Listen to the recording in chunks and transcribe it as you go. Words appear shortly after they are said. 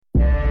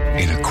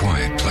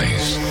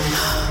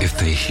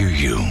They hear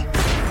you.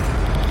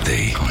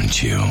 They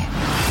hunt you.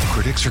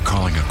 Critics are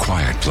calling A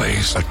Quiet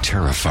Place a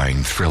terrifying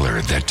thriller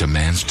that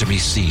demands to be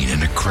seen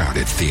in a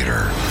crowded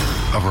theater.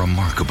 A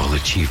remarkable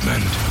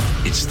achievement.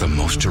 It's the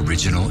most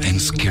original and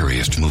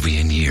scariest movie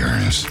in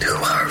years. Who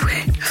are we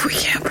if we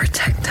can't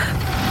protect them?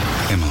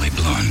 Emily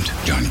Blunt,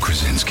 John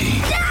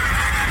Krasinski.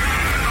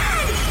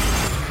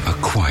 A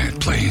Quiet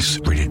Place,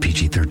 rated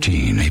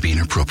PG-13, may be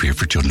inappropriate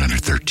for children under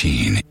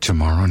 13.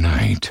 Tomorrow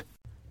night.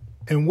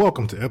 And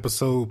welcome to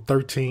episode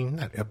 13.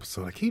 Not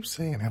episode. I keep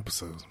saying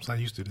episodes. I'm so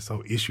used to this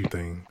whole issue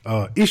thing.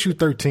 Issue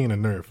 13 of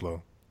Nerd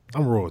Flow.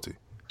 I'm royalty.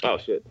 Oh,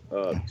 shit.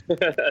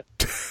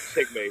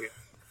 Checkmate.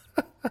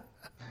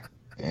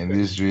 And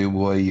this drill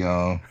boy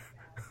Young.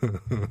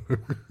 The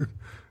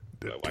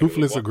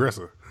toothless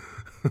aggressor.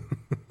 Yeah,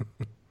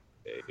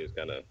 he's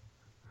kind of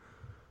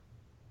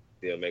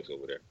DMX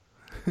over there.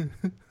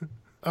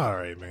 All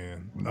right,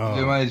 man.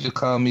 Somebody just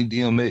call me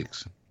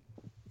DMX.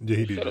 Yeah,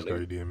 he did just call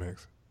you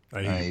DMX.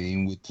 I ain't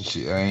even with the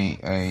shit. I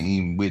ain't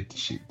even with the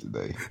shit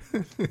today.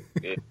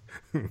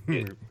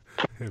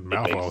 His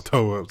mouth all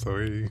toe up, so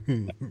he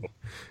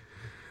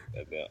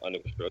That's under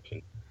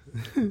construction.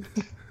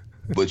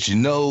 But you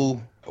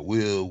know, I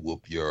will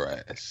whoop your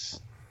ass.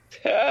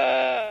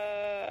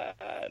 I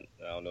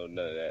don't know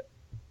none of that.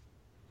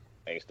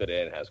 I ain't studied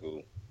that in high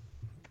school.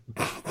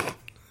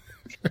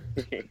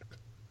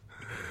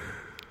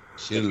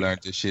 Should have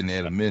learned this shit in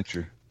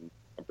elementary.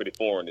 I'm pretty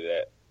foreign to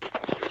that.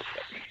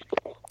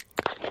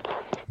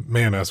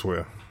 Man, I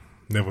swear,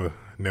 never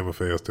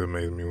fails to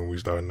amaze me when we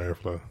start Nerd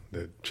Flow.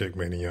 That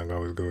Checkmate and Young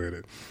always go at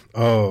it.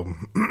 All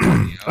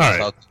right.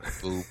 Talk to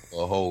people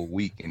for a whole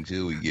week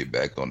until we get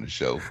back on the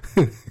show.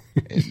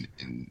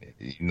 and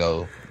you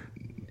know,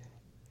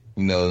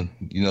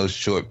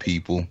 short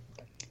people.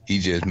 He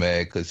just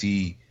mad because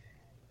he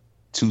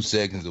 2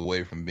 seconds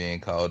away from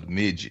being called a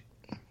midget.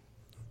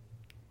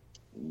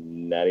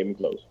 Not even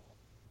close.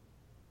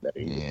 Not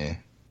even Yeah.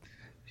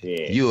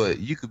 Yeah.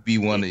 You could be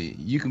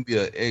you can be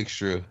an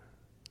extra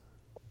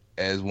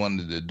as one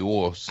of the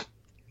dwarfs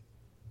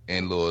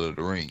in Lord of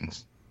the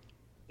Rings.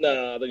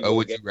 Nah, Or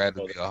would you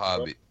rather be a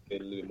hobbit? A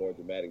little bit more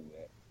dramatic than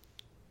that.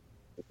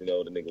 But you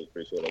know, the nigga was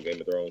pretty short on Game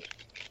of Thrones.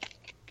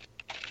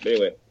 But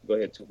anyway, go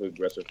ahead, too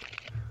aggressive.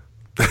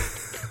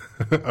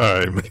 All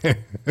right, man.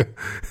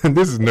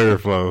 This is Nerd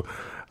Flow.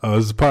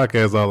 This is a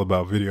podcast all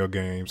about video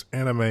games,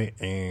 anime,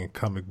 and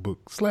comic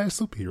book /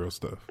 superhero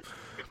stuff.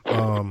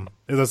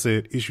 As I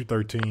said, issue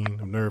 13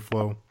 of Nerd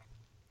Flow.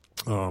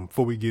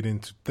 Before we get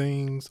into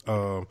things,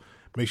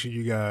 make sure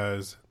you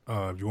guys,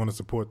 if you want to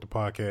support the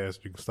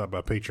podcast, you can stop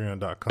by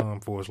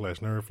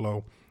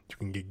patreon.com/nerdflow. You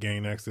can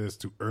gain access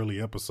to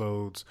early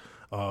episodes,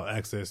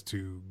 access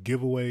to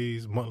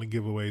giveaways, monthly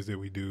giveaways that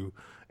we do,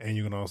 and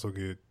you can also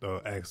get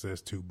access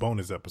to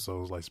bonus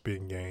episodes like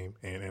Spitting Game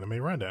and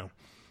Anime Rundown.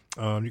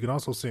 You can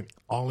also send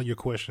all of your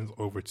questions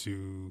over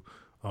to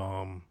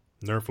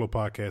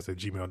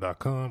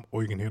nerdflowpodcast@gmail.com,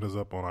 or you can hit us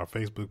up on our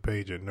Facebook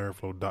page at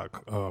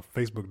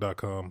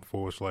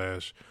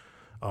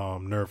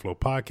facebook.com/nerdflow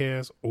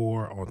podcast,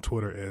 or on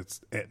Twitter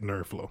at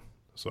nerdflow.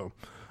 So,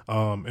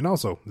 and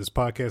also this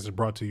podcast is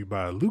brought to you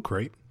by Loot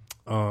Crate.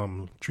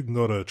 You can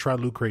go to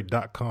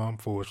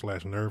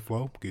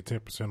trylootcrate.com/nerdflow, get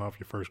 10%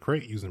 off your first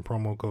crate using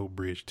promo code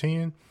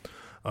BRIDGE10.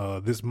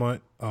 This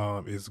month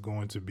is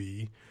going to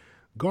be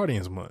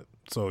Guardians month,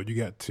 so you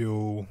got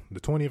till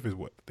the 20th is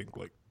what I think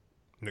like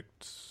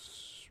next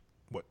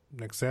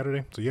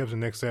Saturday. So you have the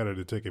next Saturday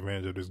to take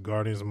advantage of this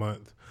Guardians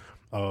month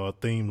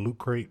theme Loot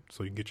Crate,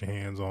 so you can get your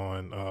hands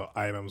on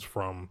items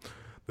from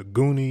the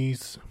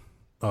Goonies,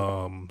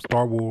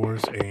 Star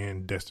Wars,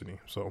 and Destiny.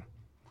 So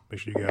make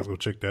sure you guys go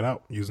check that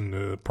out using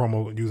the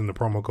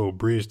promo code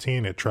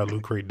BRIDGE10 at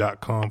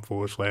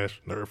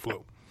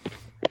trylootcrate.com/nerdflow.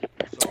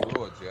 So,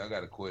 Royalty, I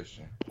got a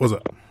question. What's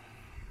up?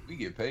 We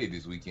get paid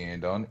this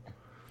weekend, don't it?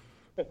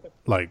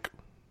 Like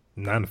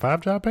 9 to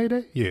 5 job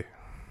payday? Yeah.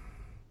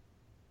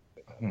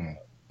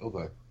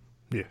 Okay.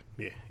 Yeah.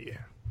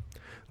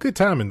 Good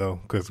timing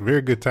though,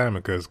 very good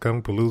timing because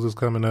Comic Palooza's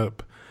coming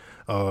up.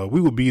 We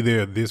will be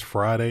there this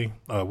Friday.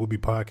 We'll be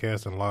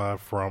podcasting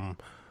live from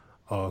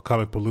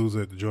Comic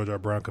Palooza at the George R.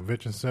 Brown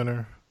Convention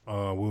Center.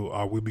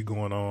 We'll be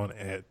going on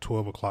at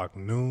 12 o'clock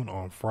noon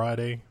on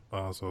Friday.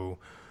 So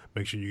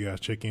make sure you guys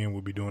check in.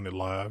 We'll be doing it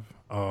live.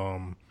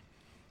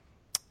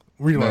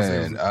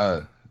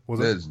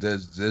 That's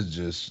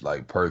just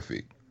like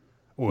perfect.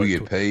 What? We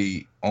get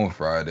paid on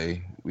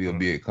Friday. We'll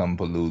be at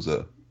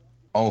Palooza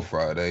on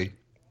Friday.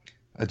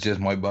 I just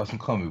might buy some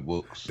comic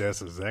books.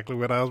 That's exactly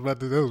what I was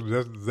about to do.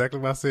 That's exactly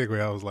my segue.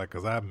 I was like,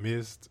 because I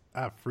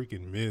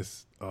freaking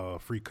missed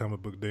Free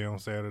Comic Book Day on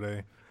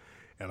Saturday,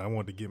 and I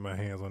wanted to get my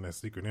hands on that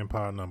Secret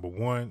Empire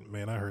 #1.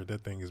 Man, I heard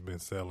that thing has been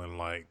selling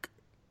like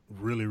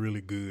really,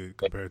 really good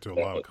compared to a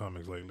lot of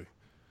comics lately.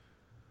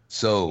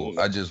 So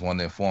I just want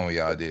to inform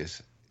y'all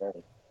this.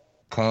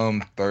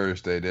 Come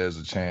Thursday, there's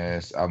a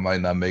chance I might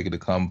not make it to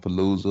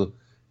Palooza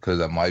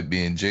because I might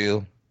be in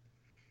jail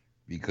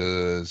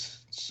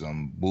because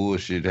some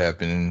bullshit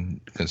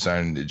happened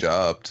concerning the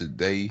job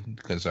today,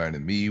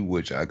 concerning me,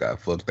 which I got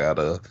fucked out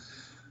of.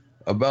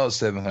 about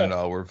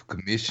 $700 worth of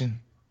commission.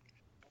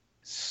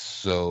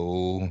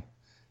 So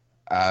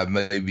I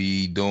may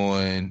be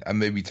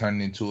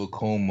turning into a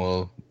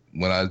Kuma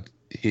when I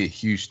hit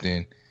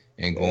Houston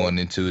and going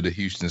into the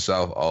Houston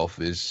South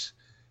office,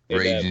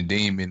 raging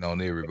demon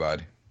on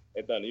everybody.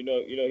 Hey, Thunder, you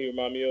know, he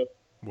remind me of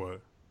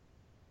What?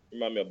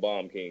 Remind me of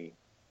Bomb King.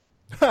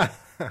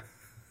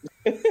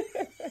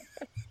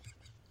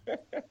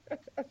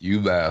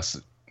 You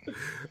bastard.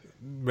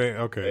 Man,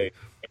 okay. Hey,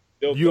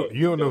 You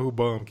don't know who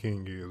Bomb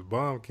King is.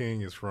 Bomb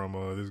King is from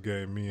this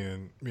game me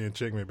and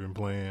Checkmate been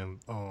playing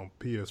on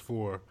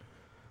PS4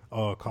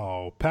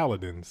 called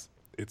Paladins.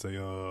 It's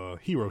a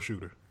hero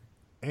shooter.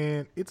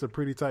 And it's a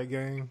pretty tight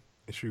game.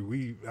 And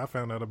shoot, I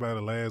found out about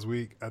it last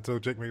week. I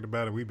told Checkmate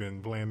about it. We've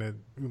been playing it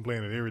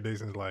every day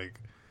since like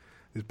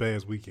this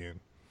past weekend.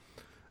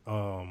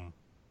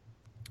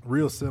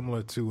 Real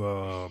similar to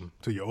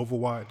your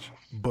Overwatch,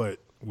 but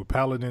with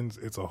Paladins,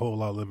 it's a whole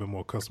lot, little bit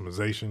more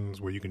customizations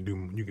where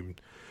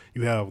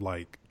you have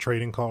like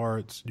trading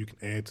cards you can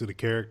add to the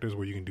characters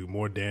where you can do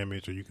more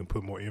damage or you can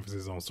put more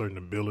emphasis on certain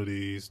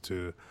abilities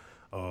to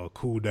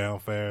cool down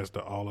faster,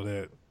 all of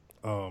that.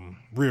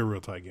 Real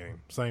tight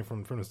game. Same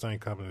from the same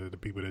company, the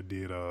people that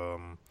did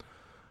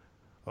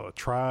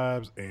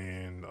Tribes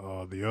and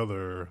the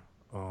other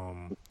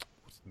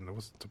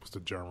what's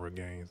the genre of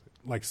games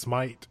like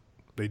Smite.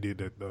 They did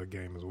that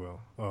game as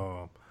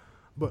well.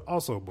 But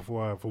also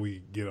before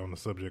we get on the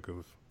subject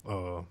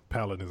of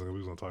Paladins, we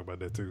was gonna talk about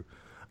that too.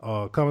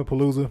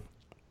 Comicpalooza.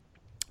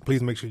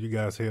 Please make sure you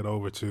guys head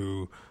over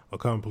to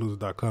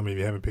comicpalooza.com if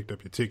you haven't picked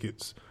up your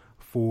tickets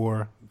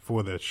for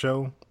that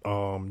show.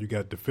 You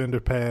got Defender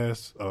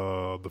Pass,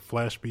 the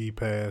Flash Speed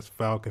Pass,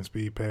 Falcon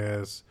Speed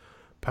Pass,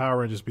 Power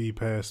Ranger Speed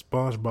Pass,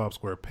 SpongeBob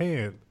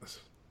SquarePants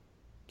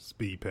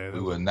Speed Pass.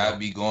 We will not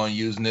be going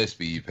using that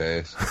Speed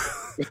Pass.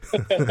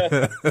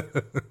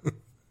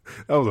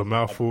 That was a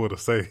mouthful to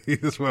say.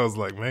 That's why I was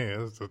like,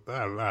 man,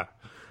 I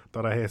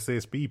thought I had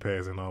said Speed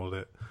Pass and all of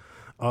that.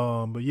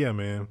 But yeah,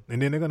 man.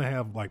 And then they're going to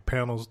have like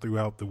panels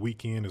throughout the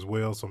weekend as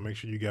well. So make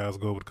sure you guys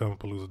go over to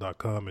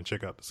comicpalooza.com and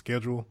check out the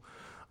schedule.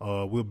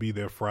 We'll be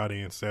there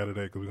Friday and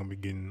Saturday because we're going to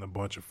be getting a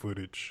bunch of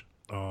footage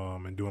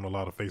and doing a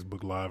lot of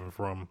Facebook Live and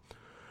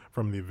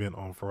from the event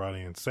on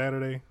Friday and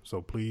Saturday.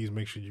 So please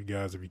make sure you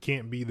guys, if you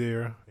can't be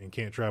there and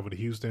can't travel to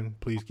Houston,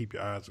 please keep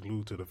your eyes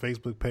glued to the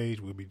Facebook page.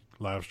 We'll be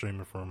live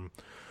streaming from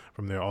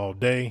there all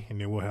day, and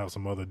then we'll have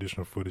some other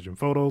additional footage and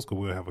photos because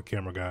we'll have a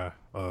camera guy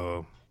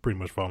pretty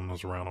much following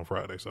us around on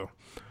Friday. So,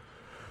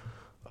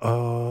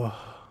 all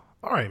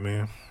right,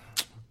 man.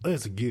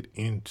 Let's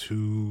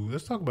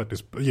talk about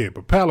this. Yeah,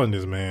 but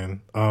Paladins,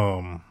 man.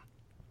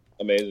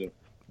 Amazing.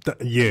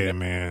 Yeah,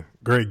 man.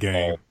 Great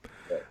game.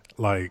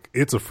 Like,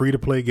 it's a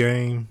free-to-play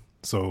game,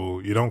 so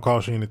you don't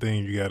cost you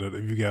anything. If you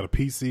got a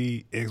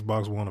PC,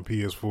 Xbox One, or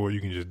PS4,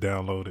 you can just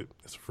download it.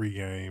 It's a free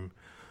game.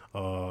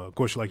 Of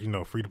course,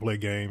 free-to-play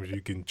games, you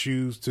can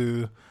choose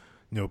to,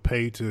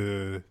 pay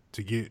to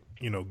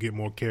get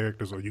more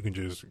characters, or you can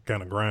just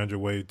kind of grind your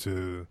way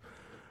to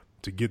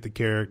get the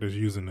characters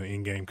using the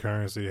in-game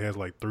currency. It has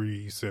like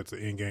 3 sets of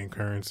in-game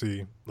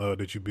currency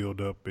that you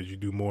build up as you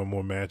do more and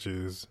more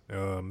matches.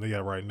 They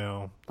got right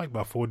now like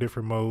about 4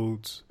 different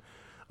modes.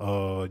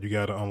 You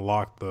got to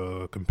unlock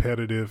the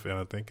competitive, and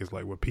I think it's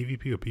like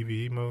PvP or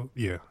PvE mode.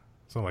 Yeah,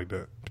 something like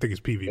that. I think it's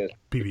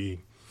PvE.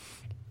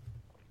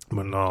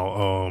 But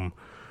no,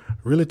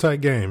 really tight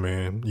game,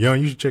 man.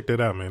 Young, you should check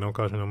that out, man. Don't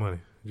cost you no money.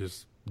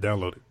 Just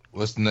download it.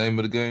 What's the name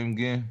of the game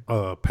again?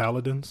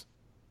 Paladins.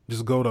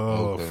 Just go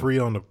to free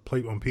on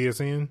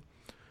PSN,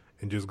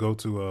 and just go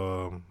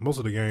to most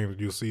of the games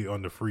you'll see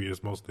under free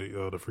is mostly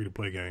the free to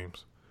play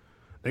games.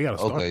 They got a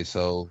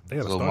so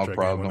my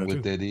problem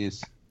with that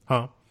is,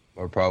 My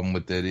problem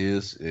with that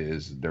is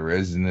the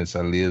residence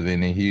I live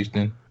in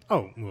Houston.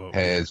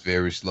 Has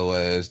very slow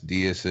ass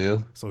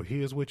DSL. So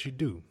here's what you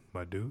do,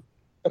 my dude.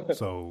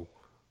 So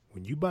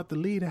when you about to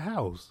leave the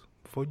house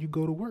before you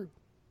go to work,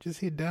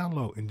 just hit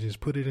download and just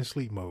put it in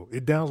sleep mode.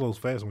 It downloads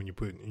faster when you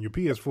put it in your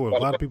PS4. A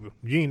lot of people,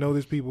 you ain't know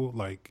this, people,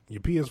 like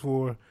your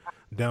PS4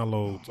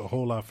 downloads a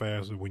whole lot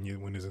faster when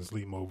it's in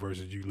sleep mode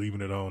versus you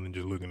leaving it on and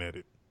just looking at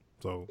it.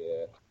 So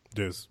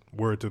just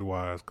word to the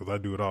wise, because I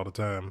do it all the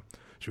time.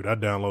 Shoot, I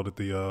downloaded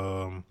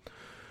the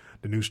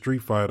new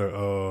Street Fighter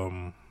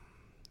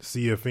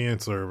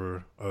CFN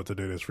server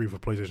today that's free for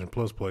PlayStation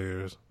Plus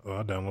players.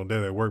 I downloaded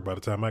that at work. By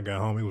the time I got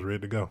home, it was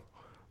ready to go.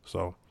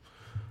 So,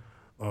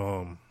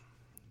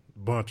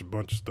 bunch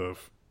of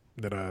stuff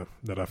that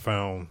I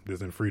found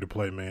that's in free to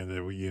play, man,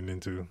 that we getting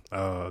into.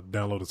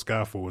 Downloaded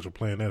Skyforge. We're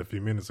playing that a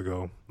few minutes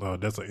ago.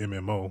 That's an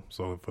MMO.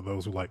 So for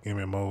those who like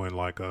MMO and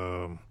like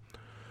a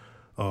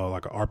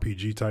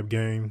RPG type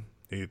game,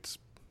 it's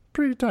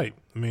pretty tight.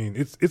 I mean,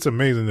 it's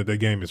amazing that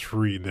game is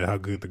free and how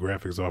good the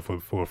graphics are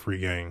for a free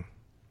game.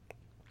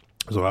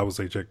 So I would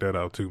say check that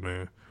out too,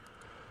 man.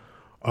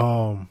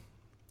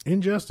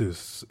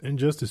 Injustice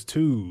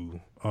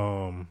 2.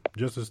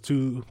 Justice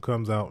 2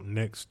 comes out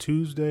next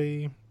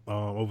Tuesday,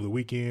 over the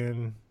weekend.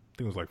 I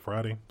think it was like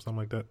Friday, something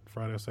like that,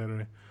 Friday or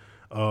Saturday.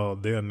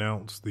 They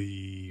announced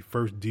the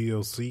first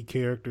DLC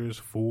characters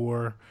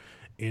for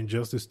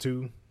Injustice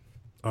 2.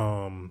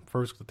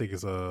 First, I think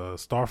it's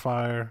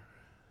Starfire,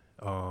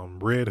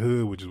 Red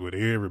Hood, which is what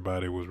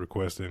everybody was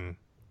requesting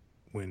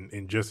when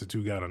Injustice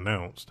 2 got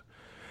announced,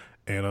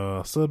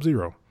 and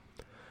Sub-Zero.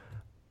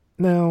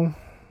 Now,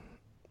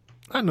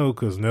 I know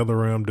because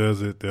NetherRealm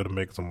does it, they'll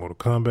make some Mortal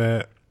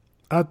Kombat.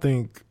 I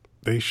think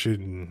they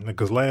shouldn't,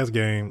 because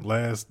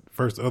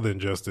first other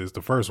Injustice,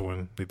 the first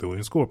one, they threw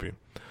in Scorpion.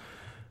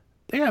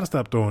 They gotta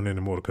stop throwing in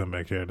the Mortal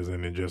Kombat characters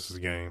in Injustice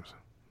games.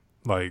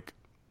 Like,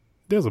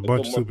 there's a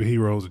bunch of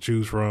superheroes to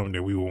choose from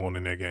that we would want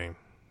in that game.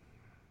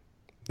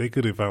 They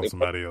could have found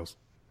somebody else.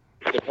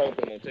 They probably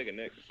put them on Tekken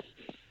next.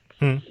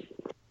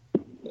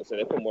 I said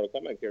they put Mortal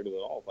Kombat characters in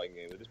all fighting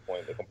games at this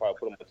point. They can probably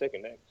put them on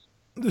Tekken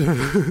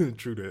next.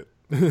 True that.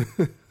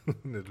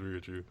 That's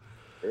very true.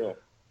 Yeah.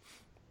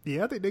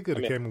 Yeah, I think they could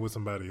have came up with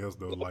somebody else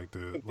though, like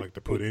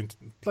to put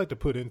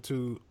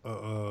into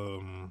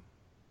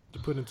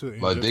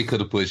like they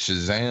could have put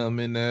Shazam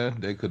in there.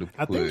 They could have.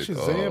 I think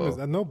Shazam is.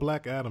 I know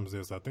Black Adam's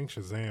is. I think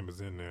Shazam is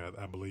in there.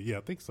 I believe. Yeah,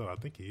 I think so. I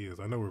think he is.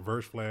 I know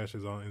Reverse Flash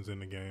is in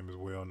the game as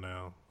well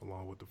now,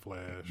 along with the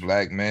Flash.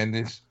 Black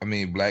Manta.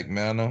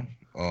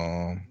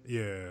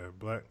 Yeah,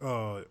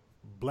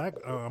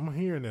 I'm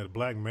hearing that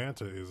Black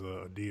Manta is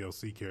a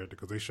DLC character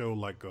because they show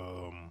like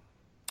a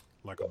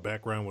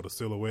background with a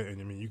silhouette,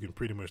 and I mean you can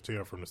pretty much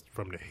tell from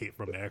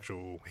the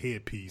actual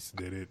headpiece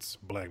that it's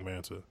Black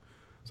Manta.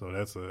 So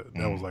that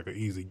was like an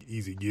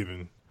easy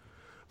given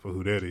for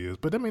who that is.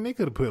 But I mean, they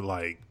could have put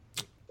like,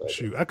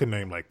 I could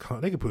name like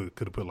they could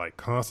have put like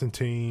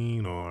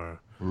Constantine or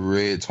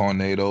Red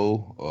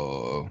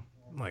Tornado,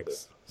 like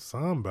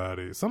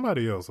somebody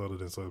else other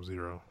than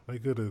Sub-Zero. They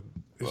could have.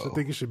 I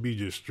think it should be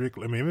just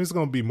strictly. I mean, if it's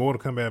gonna be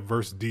Mortal Kombat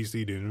versus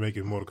DC, then make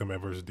it Mortal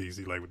Kombat versus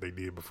DC like what they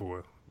did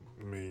before.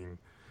 I mean,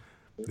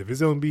 if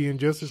it's gonna be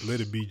Injustice,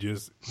 let it be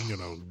just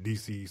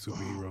DC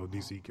superhero,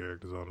 DC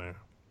characters on there.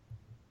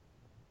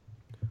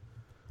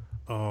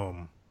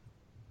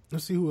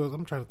 Let's see who else.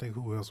 I'm trying to think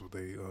who else would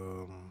they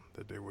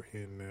that they were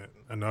hinting at.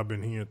 I know I've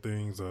been hearing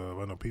things. I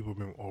know people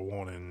are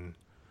wanting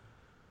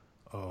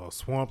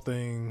Swamp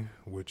Thing,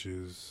 which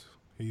is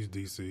he's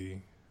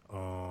DC.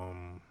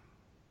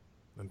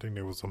 I think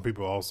there was some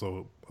people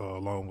also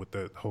along with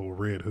that whole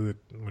Red Hood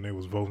when they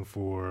was voting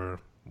for.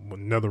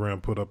 When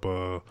NetherRealm put up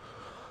a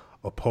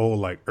poll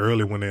like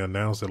early when they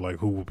announced it, like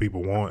who would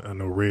people want. I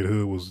know Red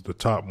Hood was the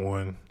top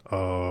one.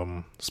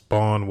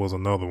 Spawn was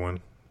another one.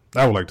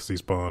 I would like to see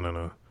Spawn in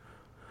a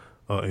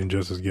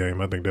Injustice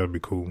game. I think that would be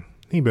cool.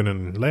 He been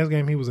in last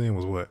game he was in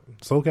was what?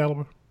 Soul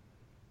Calibur?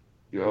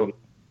 Yep.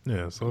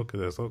 Yeah, Soul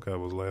Calibur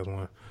was the last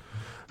one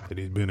that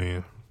he's been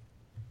in.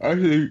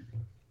 Actually,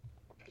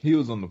 he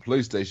was on the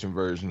PlayStation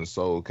version of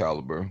Soul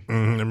Calibur. I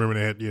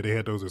remember they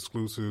had those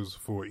exclusives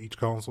for each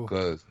console.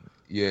 Because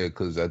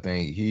I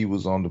think he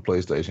was on the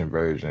PlayStation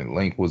version.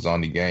 Link was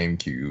on the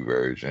GameCube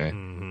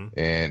version.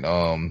 And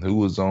who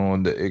was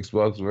on the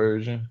Xbox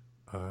version?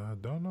 I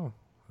don't know.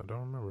 I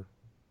don't remember.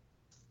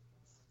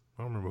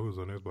 I don't remember who was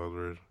on the Xbox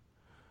version.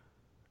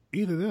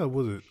 Either that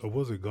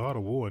was it God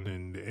of War and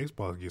then the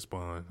Xbox gets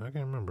spawned. I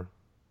can't remember.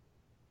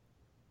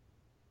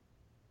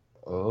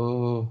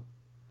 Oh.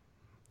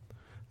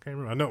 Can't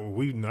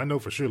remember. I know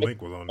for sure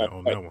Link was on that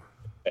one.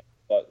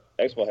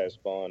 Xbox had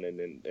Spawn and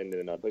then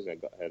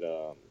PlayStation had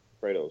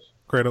Kratos.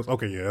 Kratos.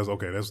 Okay, yeah, that's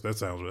okay. That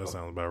sounds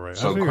about right.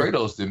 So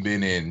Kratos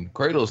been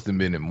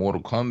in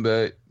Mortal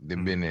Kombat,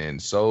 then been in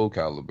Soul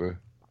Calibur.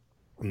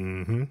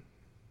 Mm-hmm.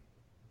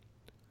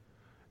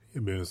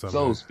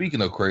 So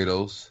speaking of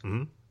Kratos,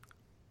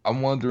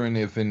 I'm wondering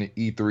if in the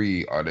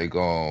E3 are they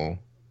going?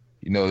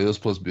 It was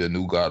supposed to be a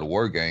new God of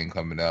War game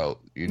coming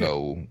out.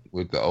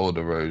 With the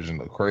older version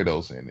of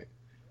Kratos in it.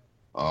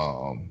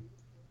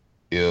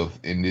 If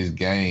in this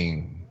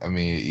game,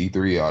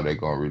 E3, are they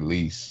going to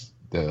release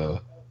a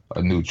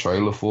new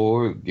trailer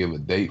for it, give a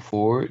date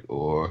for it,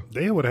 or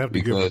they would have to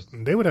give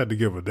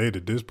a date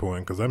at this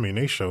point because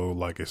they show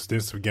like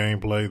extensive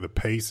gameplay. The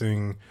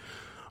pacing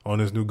on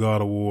this new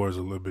God of War is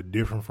a little bit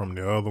different from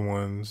the other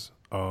ones.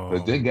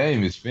 But that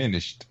game is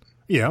finished.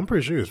 Yeah, I'm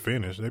pretty sure it's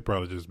finished. They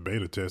probably just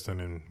beta testing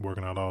and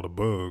working out all the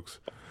bugs.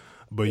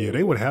 But yeah,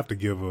 they would have to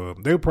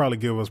they would probably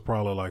give us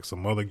like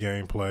some other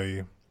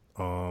gameplay,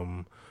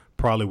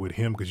 probably with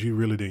him because you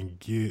really didn't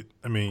get.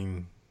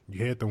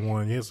 You had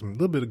some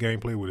little bit of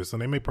gameplay with it, so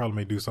they may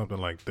do something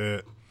like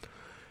that,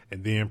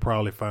 and then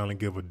probably finally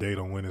give a date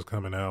on when it's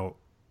coming out.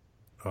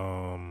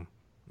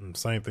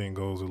 Same thing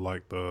goes with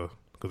like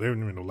because they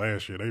remember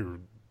last year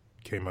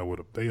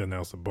they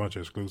announced a bunch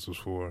of exclusives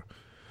for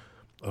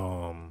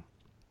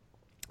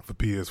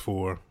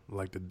PS4,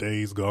 like the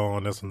Days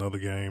Gone. That's another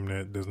game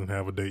that doesn't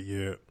have a date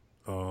yet.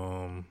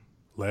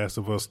 Last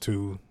of Us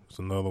 2 is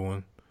another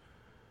one.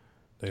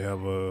 They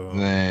have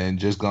Man,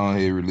 just go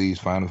ahead and release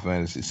Final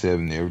Fantasy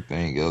 7 and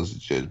everything else is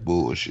just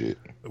bullshit.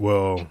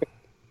 Well,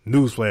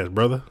 newsflash,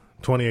 brother.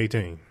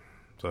 2018.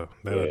 So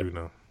that I do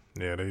know.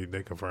 Yeah,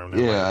 they confirmed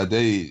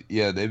that.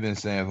 Yeah, they've been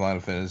saying Final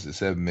Fantasy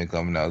 7 been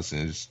coming out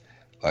since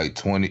like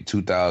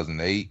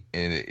 2008,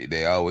 and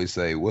they always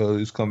say, well,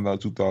 it's coming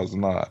out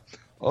 2009.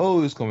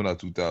 Oh, it's coming out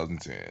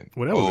 2010.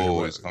 Well, that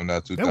was it's coming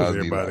out That was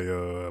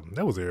 2011.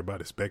 that was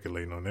everybody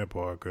speculating on that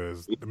part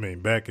because I mean,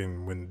 back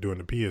during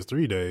the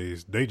PS3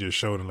 days, they just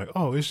showed them like,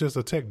 oh, it's just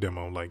a tech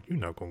demo. Like you're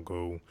not gonna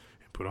go and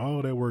put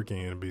all that work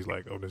in and be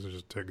like, oh, this is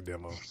just a tech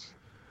demo.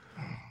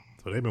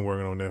 So they've been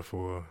working on that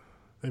for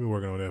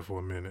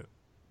a minute.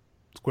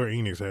 Square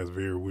Enix has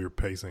very weird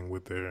pacing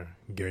with their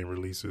game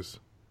releases.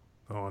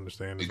 I don't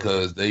understand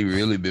because they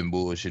really been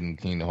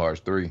bullshitting Kingdom Hearts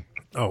 3.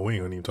 Oh, we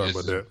ain't gonna even talk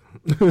about that.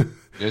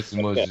 Just as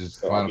much as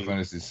Final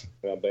Fantasy.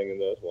 I'm banging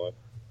that's why.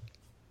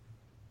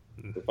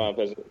 The Final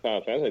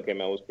Fantasy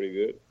came out was pretty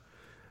good.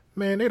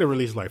 Man, they'd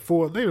released like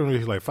 5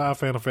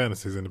 Final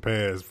Fantasies in the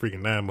past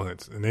freaking 9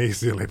 months, and they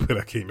still ain't put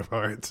out Kingdom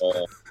Hearts.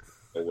 What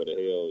the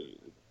hell,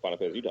 Final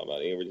Fantasy you talking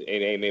about? It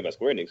ain't made by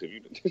Square Enix. If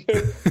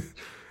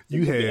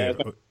you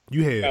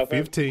had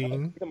 15.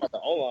 You talking about the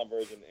online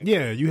version?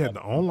 Yeah, you had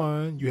the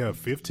online. You have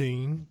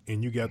 15,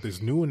 and you got this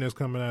new one that's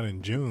coming out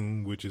in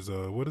June, which is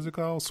what is it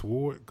called?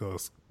 Sword?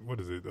 What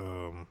is it?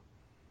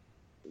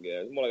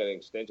 Yeah, it's more like an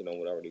extension on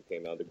what already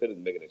came out. They could have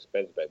made an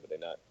expensive back, but they're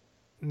not.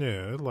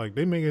 Yeah, it's like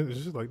they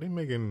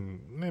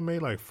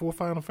made like 4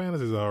 Final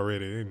Fantasies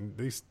already, and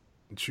they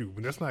shoot.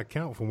 But that's not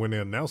count from when they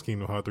announced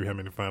Kingdom Hearts 3. How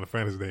many Final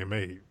Fantasies they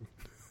made?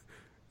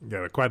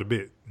 Got quite a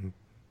bit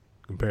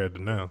compared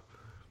to now.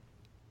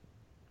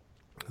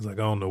 It's like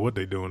I don't know what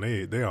they doing.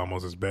 They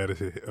almost as bad as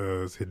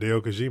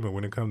Hideo Kojima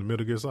when it comes to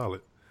Metal Gear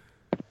Solid.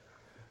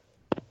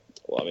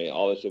 Well, I mean,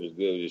 all that shit was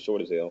good. It was just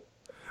short as hell.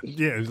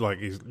 Yeah, it's like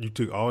you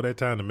took all that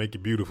time to make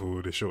it beautiful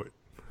with it short.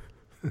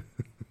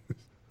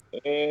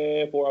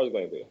 And 4 hours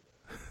going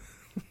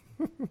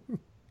there.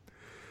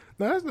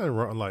 Now that's not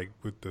wrong.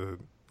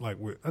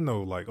 I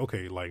know, like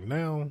okay, like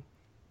now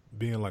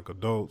being like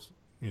adults,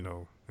 you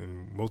know,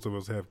 and most of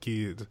us have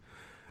kids.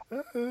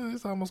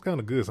 It's almost kind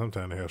of good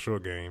sometimes to have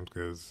short games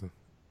because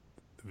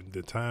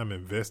the time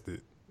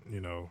invested, you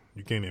know,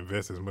 you can't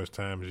invest as much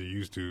time as you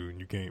used to.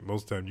 And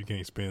most of the time you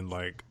can't spend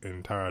like an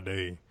entire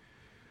day.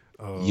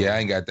 Yeah, I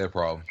ain't got that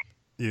problem.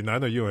 Yeah, I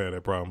know you don't have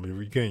that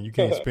problem. You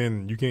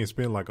can't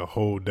spend like a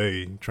whole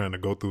day trying to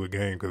go through a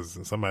game because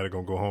somebody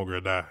gonna go hungry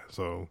or die.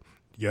 So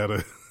you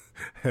gotta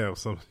have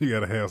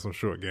some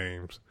short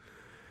games,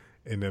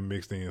 and they're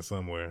mixed in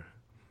somewhere.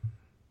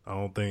 I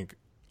don't think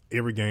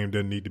every game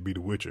doesn't need to be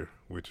The Witcher,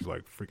 which is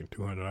like freaking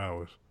 200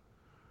 hours.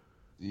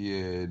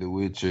 Yeah, The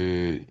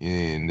Witcher,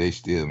 and they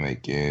still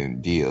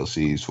making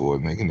DLCs for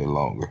it, making it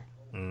longer.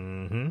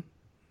 Mm-hmm.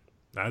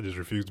 I just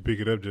refuse to pick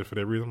it up just for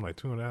that reason. I'm like,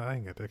 200 hours, I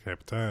ain't got that kind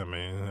of time,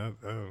 man.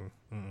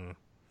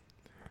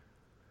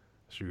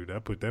 Shoot, I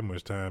put that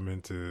much time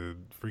into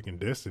freaking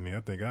Destiny.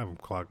 I think I've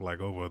clocked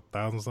like over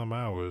 1,000 some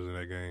hours in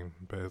that game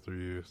in the past 3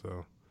 years.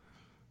 So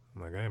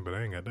I'm like, I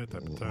ain't got that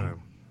type of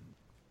time.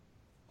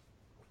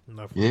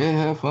 Yeah,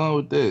 have fun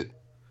with that.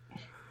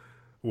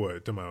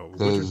 What? Tomorrow?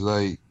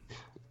 Because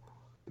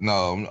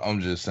no,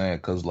 I'm just saying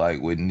because like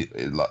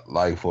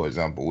for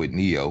example with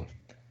Neo,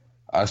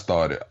 I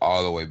started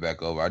all the way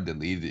back over. I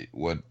deleted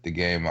the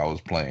game I was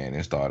playing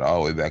and started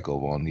all the way back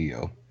over on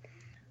Neo.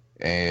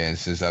 And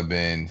since I've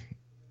been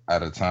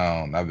out of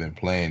town, I've been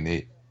playing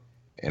it,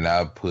 and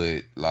I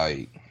put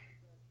like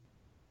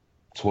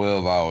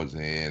 12 hours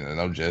in, and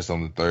I'm just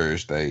on the 3rd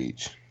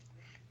stage,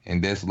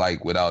 and that's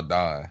like without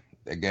dying.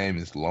 That game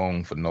is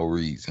long for no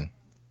reason.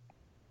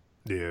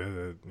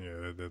 Yeah,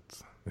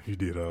 that's if you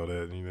did all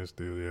that, you know,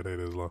 still, that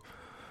is long.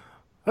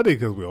 I think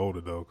because we're older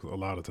though, because a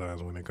lot of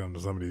times when it comes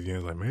to some of these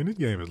games, like, man, this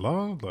game is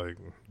long. Like,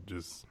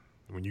 just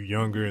when you're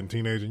younger and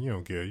teenager, you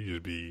don't care. You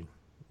just be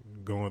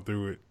going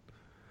through it.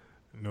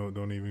 No,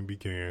 don't even be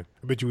caring.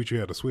 I bet you wish you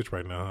had a Switch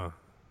right now,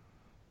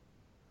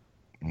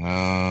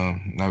 huh?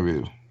 Not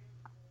really.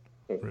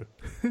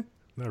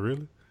 Not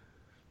really?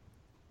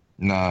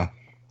 Nah.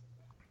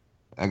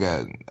 I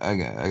got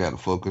to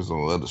focus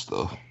on other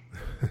stuff.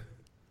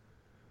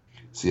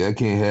 See, I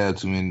can't have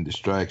too many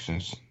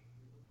distractions.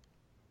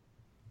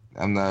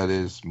 I'm not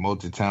as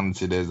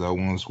multi-talented as I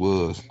once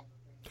was.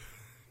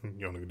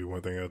 You only can do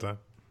one thing at a time?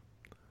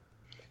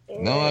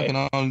 No, I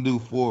can only do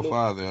 4 or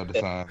 5 at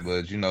a time,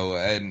 but you know,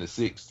 adding the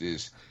 6th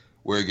is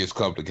where it gets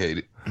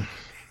complicated.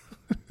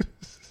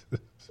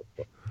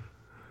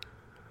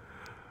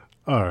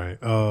 All right.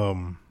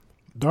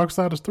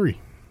 Darksiders 3.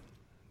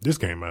 This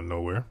came out of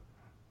nowhere.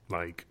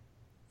 Like,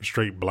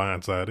 straight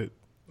blindsided.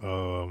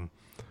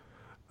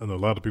 I know a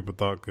lot of people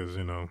thought because,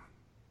 you know,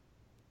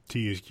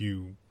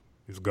 THQ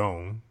is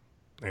gone,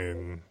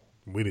 and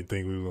we didn't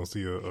think we were going to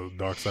see a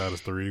Darksiders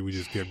 3. We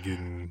just kept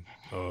getting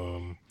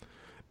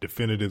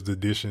definitive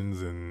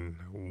editions and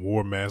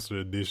War Master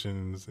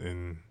editions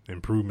and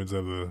improvements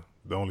of the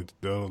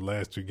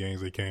last 2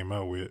 games they came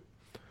out with.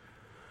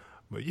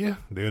 But yeah,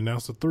 they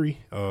announced a 3.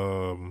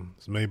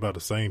 It's made by the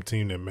same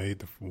team that made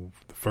the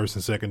first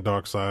and second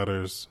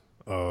Darksiders.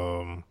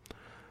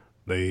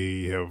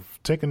 They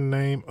have taken the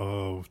name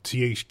of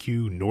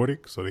THQ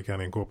Nordic, so they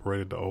kind of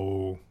incorporated the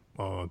old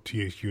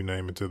THQ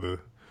name into the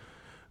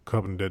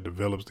company that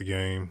develops the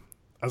game.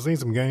 I've seen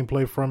some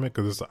gameplay from it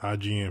because it's an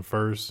IGN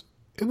first.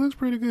 It looks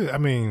pretty good. I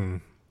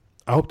mean,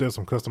 I hope there's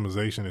some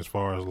customization as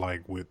far as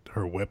like with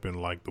her weapon,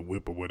 like the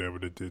whip or whatever,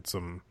 that did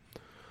some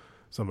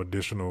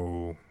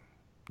additional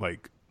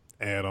like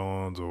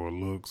add-ons or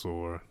looks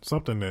or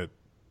something, that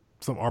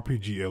some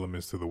RPG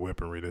elements to the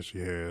weaponry that she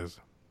has.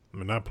 I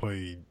mean, I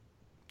played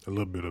a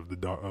little bit of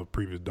the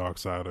previous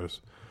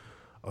Darksiders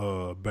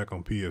back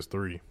on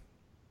PS3,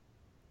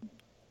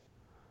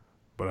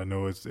 but I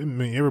know I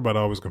mean, everybody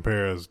always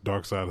compares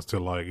Darksiders to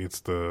like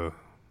it's the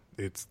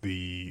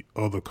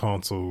other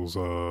consoles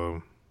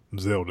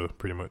Zelda,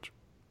 pretty much,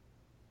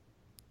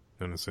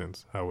 in a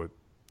sense. How it,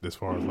 as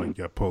far as like you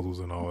got puzzles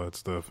and all that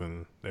stuff,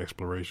 and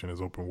exploration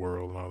is open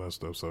world and all that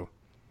stuff. So,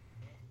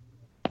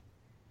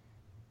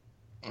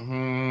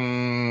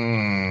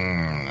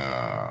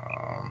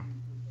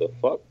 The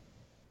fuck?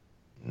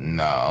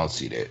 No, I don't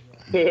see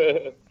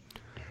that.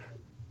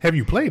 have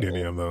you played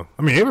any of them though?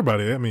 I mean,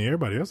 everybody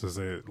else has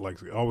said, like,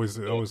 always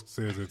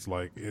says it's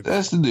like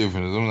That's the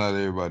difference. I'm not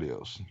everybody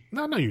else.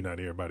 No, no, you're not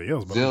everybody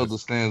else. But Zelda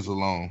stands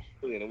alone.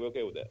 And we're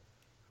okay with that.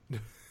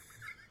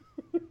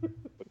 We're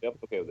definitely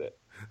okay with that.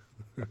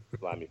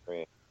 Fly me,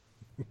 friend.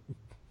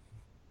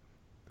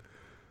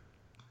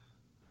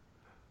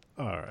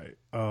 All right.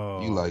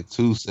 You like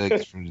 2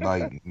 seconds from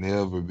like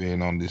never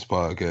being on this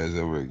podcast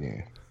ever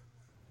again.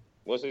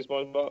 What's this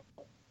SpongeBob?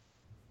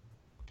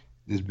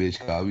 This bitch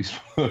called me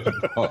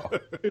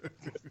SpongeBob.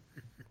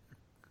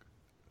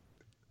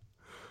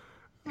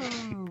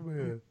 Oh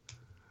man,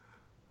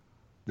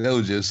 That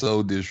was just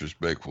so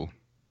disrespectful.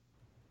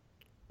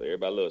 So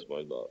everybody loves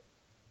SpongeBob.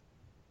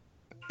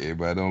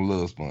 Everybody don't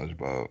love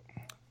SpongeBob.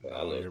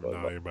 I love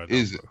SpongeBob.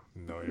 everybody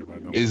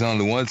don't. It's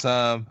only one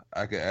time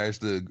I can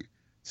actually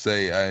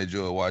say I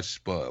enjoy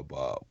watching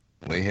SpongeBob.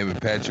 When him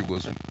and Patrick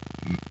was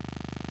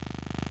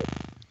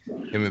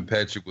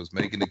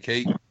making the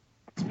cake.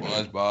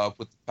 SpongeBob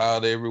put the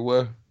powder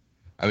everywhere.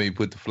 I mean,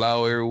 put the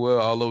flour everywhere,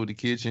 all over the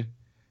kitchen.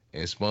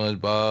 And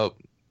SpongeBob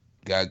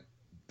got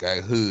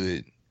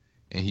hood,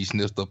 and he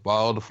sniffed up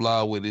all the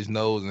flour with his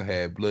nose and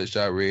had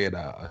bloodshot red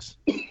eyes.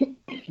 Yeah,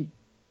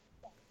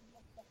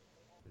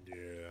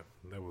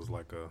 that was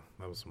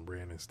some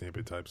Brandon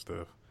Stimpy type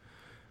stuff.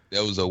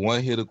 That was a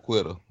one-hitter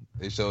quitter.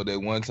 They showed that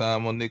one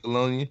time on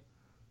Nickelodeon.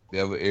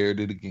 Never aired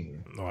it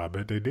again. No, I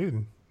bet they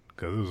didn't,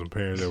 because there was some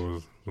parents that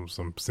was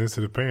some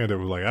sensitive parent that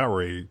was like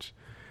outraged.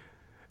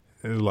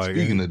 It was like,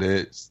 Speaking of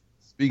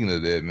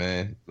that,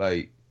 man,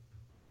 like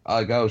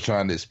I was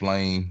trying to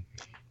explain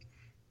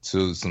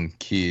to some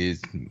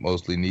kids,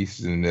 mostly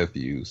nieces and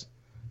nephews.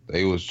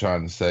 They was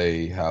trying to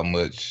say how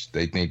much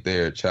they think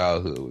their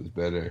childhood was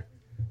better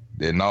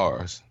than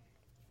ours.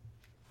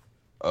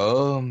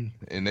 And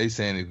they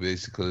saying it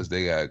basically because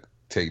they got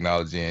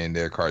technology in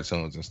their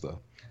cartoons and stuff.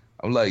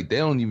 I'm like, they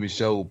don't even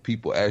show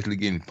people actually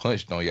getting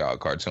punched on y'all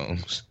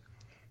cartoons.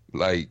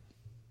 Like,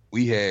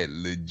 we had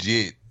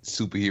legit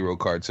superhero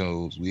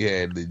cartoons. We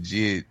had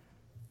legit,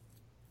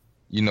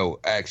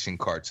 action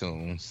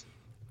cartoons.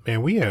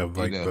 Man, we have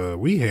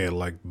we had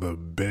like the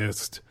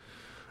best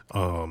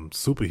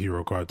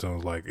superhero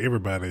cartoons. Like,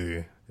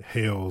 everybody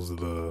hails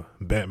the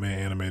Batman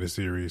animated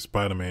series,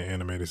 Spider-Man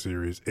animated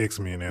series,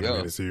 X-Men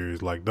animated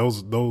series. Like,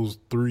 those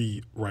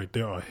 3 right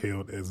there are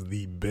hailed as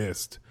the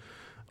best.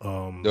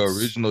 The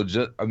original,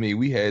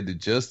 we had the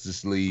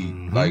Justice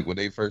League, like when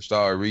they first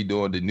started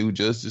redoing the new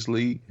Justice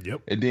League.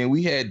 Yep. And then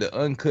we had the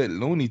uncut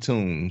Looney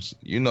Tunes,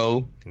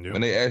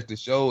 when they actually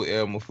showed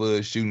Elmer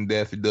Fudd shooting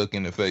Daffy Duck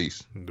in the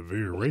face. The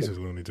very racist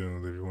Looney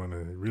Tunes, if you want to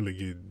really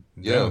get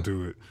down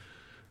to it.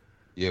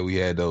 Yeah, we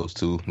had those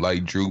too,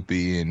 like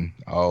Droopy and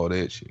all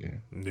that shit.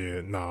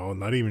 Yeah, no,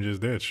 not even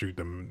just that. Shoot,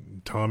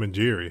 Tom and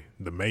Jerry,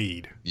 the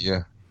maid.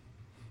 Yeah.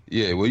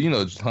 Yeah, well,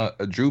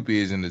 Droopy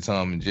is in the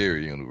Tom and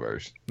Jerry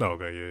universe.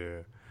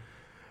 Okay,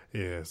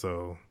 yeah.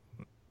 So,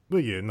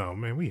 but yeah, no,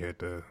 man, we had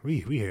the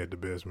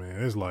best,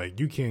 man. It's like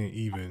you can't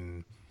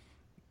even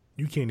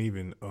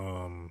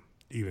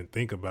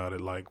think about it.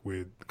 Like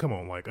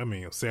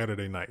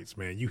Saturday nights,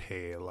 man, you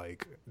had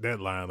like that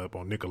lineup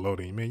on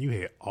Nickelodeon, man. You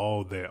had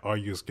all that. Are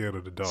You Scared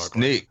of the Dark?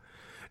 Snick. Like,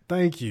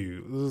 thank you.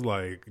 It was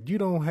like you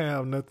don't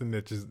have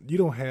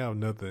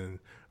nothing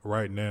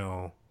right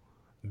now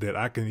that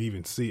I can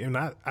even see. And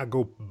I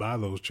go by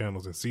those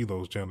channels and see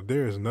those channels.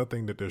 There is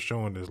nothing that they're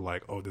showing that's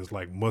like, there's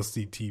like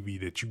must-see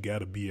TV that you got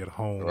to be at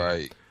home.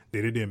 Right.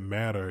 That it didn't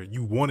matter.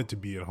 You wanted to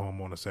be at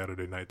home on a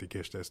Saturday night to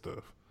catch that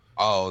stuff.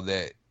 All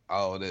that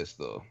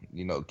stuff.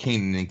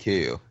 Kenan and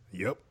Kel.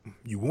 Yep.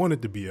 You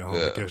wanted to be at home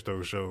to catch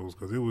those shows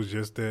because it was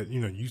just that,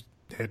 you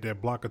had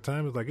that block of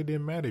time. It's like it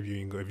didn't matter if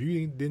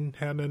you didn't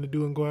have nothing to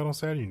do and go out on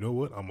Saturday. You know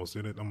what? I'm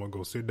gonna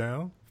go sit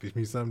down, fix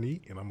me something to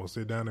eat, and I'm gonna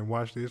sit down and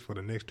watch this for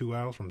the next 2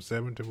 hours from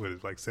 7 to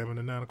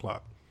 9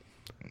 o'clock.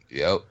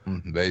 Yep,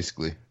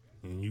 basically.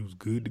 And you was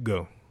good to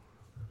go.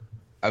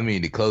 I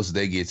mean, the closer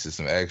they get to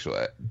some actual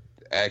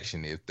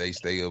action, if they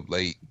stay up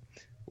late,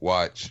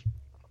 watch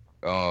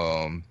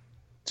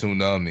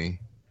Toonami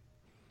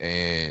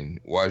and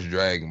watch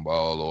Dragon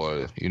Ball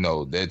or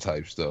that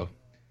type stuff.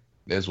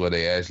 That's where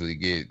they actually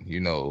get,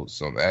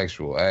 some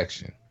actual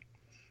action.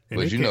 And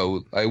but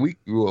like we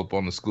grew up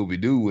on the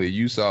Scooby-Doo where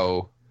you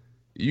saw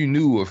you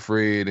knew what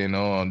Fred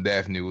and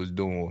Daphne was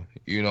doing.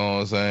 You know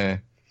what I'm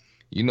saying?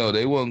 You know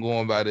they wasn't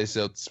going by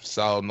themselves to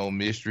solve no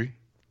mystery.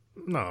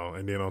 No,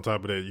 and then on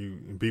top of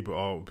that,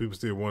 people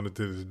still wonder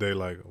to this day,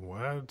 like,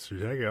 why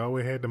Shaggy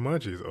always had the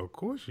munchies? Of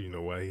course, you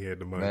know why he had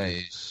the munchies.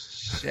 Man,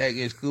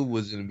 Shaggy and Scoop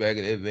was in the back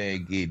of that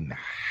van getting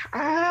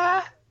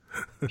high.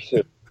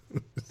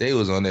 They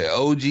was on that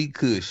OG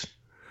Kush.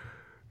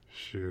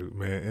 Shoot,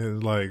 man,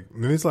 and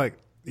it's like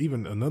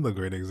even another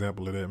great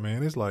example of that,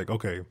 man. It's like,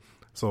 okay,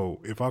 so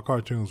if our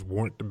cartoons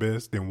weren't the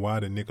best, then why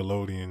did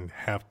Nickelodeon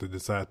have to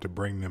decide to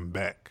bring them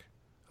back?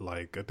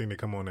 Like, I think they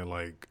come on at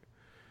like,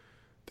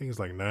 I think it's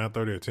like 9:30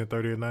 or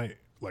 10:30 at night.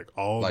 Like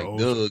all like the old,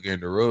 Doug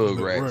and the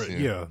Rugrats.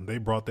 Yeah, they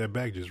brought that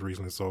back just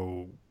recently.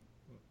 So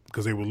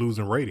because they were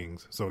losing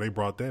ratings, so they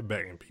brought that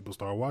back and people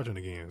started watching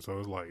again. So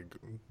it's like,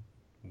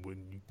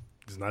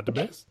 it's not the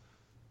best.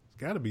 It's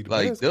got to be the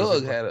best.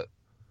 Like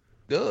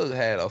Doug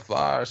had a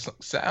fire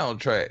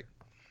soundtrack.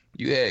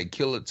 You had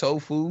Killer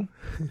Tofu,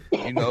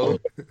 you know,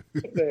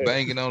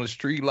 banging on the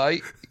street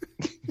light.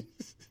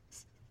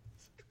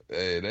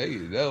 Hey,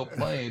 they were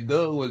playing.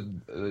 Doug was,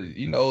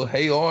 you know,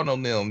 Hey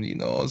Arnold them. You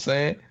know what I'm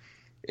saying?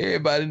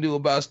 Everybody knew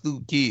about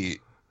Stupid Kid.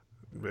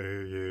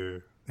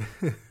 Man,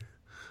 yeah.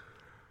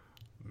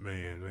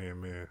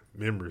 man.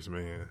 Memories,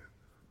 man.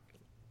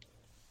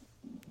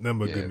 Nothing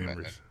but good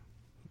memories.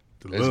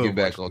 Let's get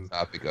back on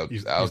topic.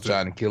 I was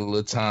trying to kill a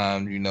little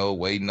time, you know,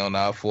 waiting on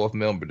our fourth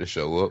member to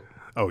show up.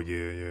 Oh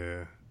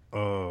yeah.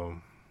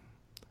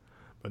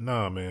 But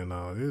nah, man,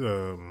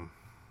 those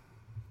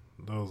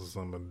are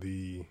some of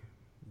the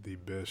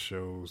best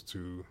shows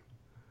to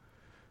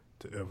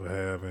ever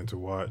have and to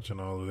watch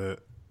and all of that.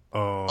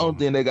 I don't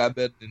think they got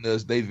better than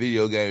us. They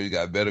video games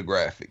got better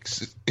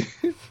graphics.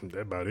 That's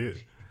about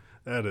it.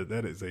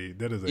 That is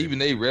a even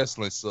they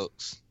wrestling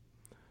sucks.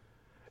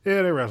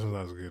 Yeah, their wrestling's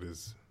not as good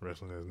as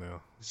wrestling is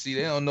now. See,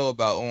 they don't know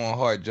about Owen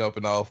Hart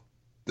jumping off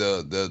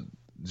the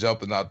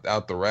jumping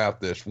out the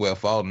rafters,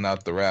 falling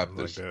out the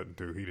rafters. Like that,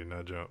 dude, he did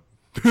not jump.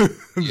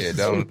 Yeah,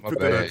 that was my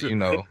bad, you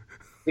know.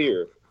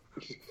 Here.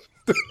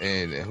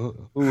 And who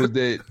was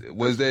that?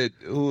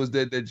 Who was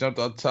that jumped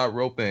off the top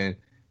rope and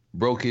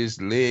broke his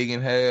leg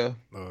in half?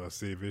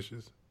 Sid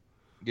Vicious.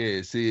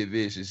 Yeah, Sid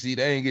Vicious. See,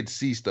 they ain't get to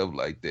see stuff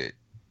like that.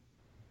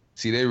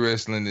 See, their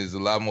wrestling is a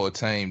lot more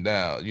tamed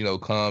down. You know,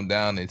 calm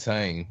down and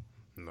tame.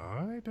 No,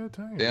 I ain't that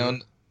tame.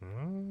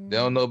 They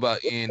don't know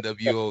about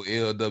NWO,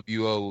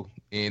 LWO,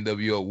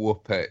 NWO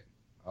Wolfpack,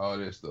 all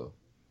that stuff.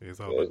 It's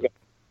all like,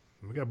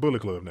 we got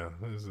Bullet Club now.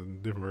 It's a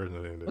different version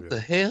of the NWO. What the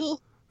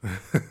hell?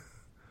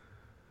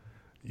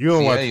 You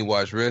don't watch? I ain't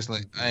watched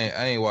wrestling.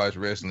 I ain't watched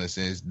wrestling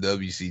since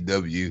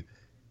WCW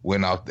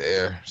went off the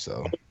air.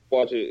 So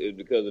watch it is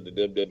because of the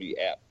WWE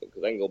app.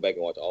 Because I can go back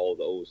and watch all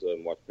the old stuff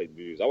and watch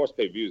pay-per-views. I watch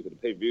pay-per-views because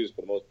the pay-per-views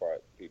for the most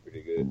part be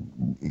pretty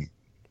good.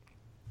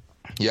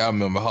 Yeah, I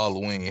remember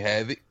Halloween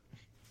Havoc.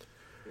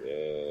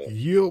 Yeah.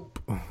 Yep.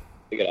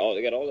 They got all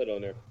that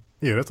on there.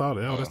 Yeah, that's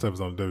all. All that stuff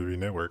is on the WWE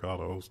Network. All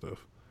the old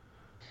stuff.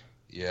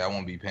 Yeah, I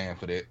won't be paying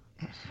for that.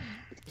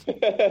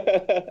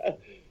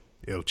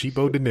 El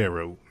Cheapo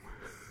Dinero.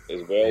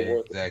 It's well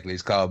worth it. Exactly.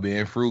 It's called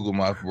being frugal,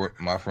 my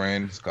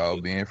friend. It's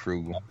called being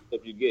frugal.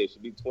 If you get, it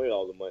should be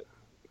 $20 a month.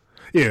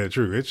 Yeah,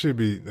 true. It should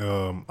be.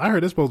 I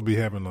heard it's supposed to be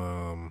having.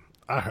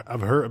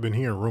 I've been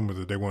hearing rumors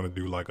that they want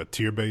to do like a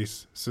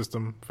tier-based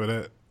system for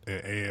that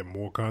and add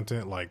more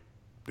content. Like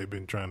they've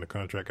been trying to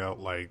contract out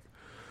like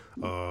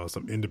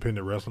some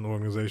independent wrestling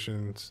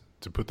organizations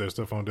to put their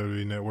stuff on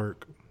WWE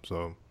Network.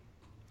 So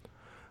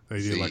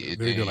they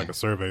did like a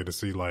survey to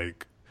see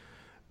like.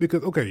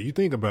 Because, okay, you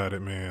think about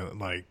it, man,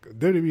 like,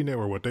 WWE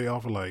Network, what they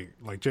offer, like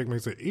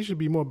Checkmate said, it should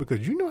be more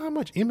because you know how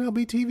much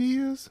MLB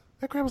TV is?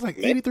 That crap was like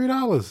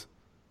 $83.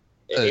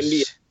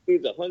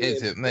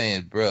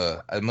 Man, bro,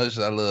 as much as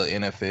I love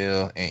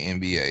NFL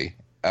and NBA,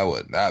 I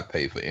would not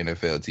pay for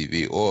NFL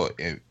TV or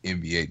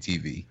NBA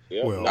TV.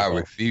 Yeah. Well, I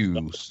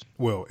refuse.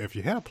 Well, if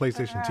you have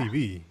PlayStation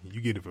TV, you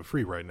get it for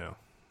free right now.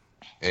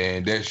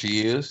 And there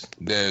she is.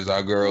 There's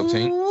our girl,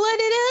 Tink. What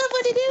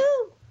it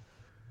do?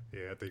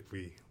 Yeah, I think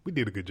we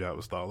did a good job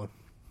of stalling.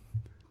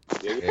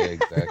 Yeah,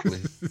 exactly.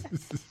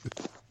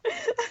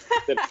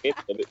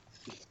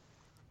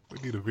 We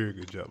did a very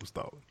good job of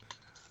stalling.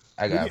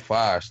 I got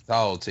 5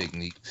 stall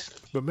techniques.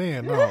 But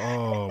man,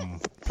 no,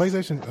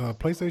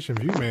 PlayStation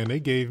View, man, they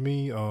gave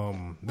me they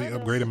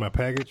upgraded my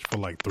package for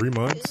like 3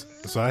 months.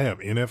 So I have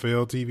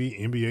NFL TV,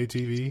 NBA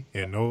TV,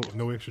 and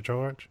no extra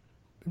charge.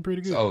 Been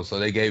pretty good. Oh, so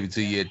they gave it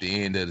to you at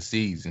the end of the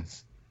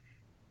seasons.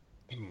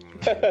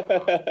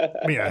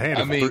 I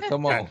mean,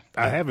 come on.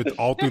 I have it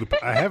all through the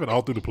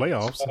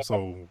playoffs.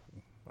 So,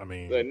 I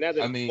mean, you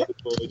got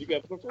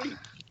it for free.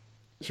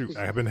 Shoot,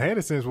 I haven't had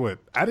it since what?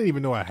 I didn't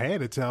even know I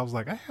had it till I was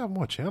like, I have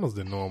more channels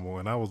than normal,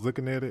 and I was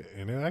looking at it,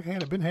 and I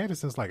had it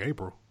since like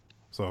April.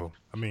 So,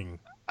 I mean,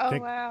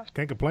 can't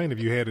complain if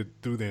you had it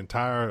through the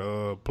entire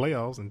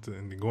playoffs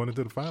and going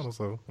into the finals.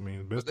 So, I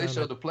mean, but they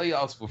showed the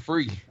playoffs for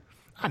free.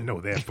 I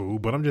know that, fool,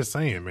 but I'm just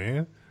saying,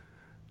 man.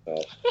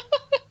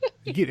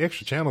 You get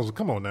extra channels.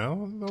 Come on now.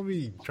 Don't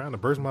be trying to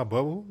burst my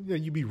bubble. Yeah,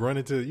 you be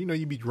running trying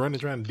to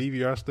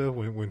DVR stuff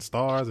when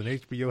Stars and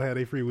HBO had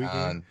a free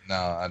weekend. No,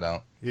 I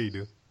don't. Yeah, you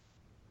do.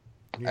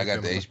 I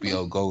got the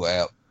HBO Go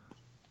app.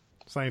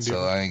 Same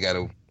difference.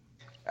 So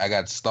I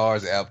got the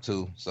Stars app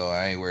too, so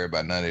I ain't worried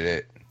about none of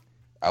that.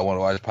 I want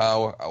to watch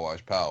Power, I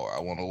watch Power. I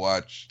want to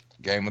watch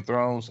Game of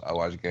Thrones, I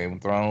watch Game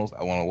of Thrones.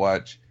 I want to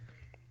watch,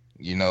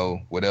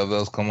 whatever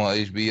else come on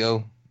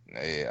HBO,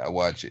 I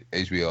watch it.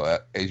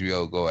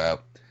 HBO Go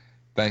app.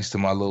 Thanks to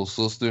my little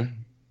sister.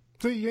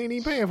 See, you ain't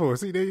even paying for it.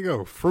 See, there you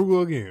go.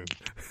 Frugal again.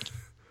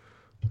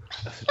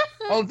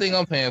 Only thing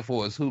I'm paying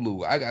for is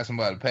Hulu. I got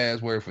somebody's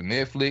password for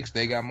Netflix.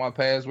 They got my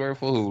password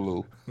for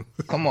Hulu.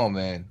 Come on,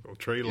 man.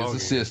 It's a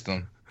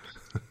system.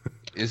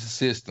 It's a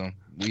system.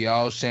 We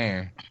all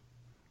sharing.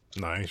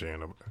 No, I ain't sharing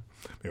nobody.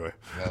 Anyway.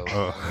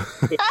 No.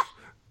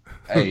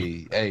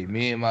 Hey,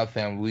 me and my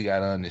family, we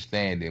got to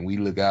understand it. We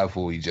look out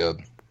for each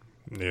other.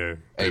 Yeah.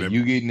 Hey,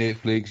 you get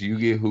Netflix, you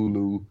get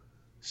Hulu.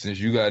 Since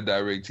you got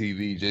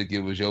DirecTV, just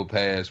give us your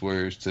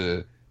passwords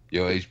to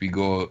your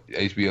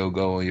HBO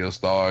Go and your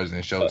Stars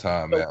and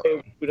Showtime app.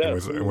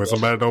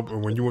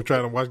 When you were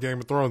trying to watch Game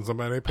of Thrones,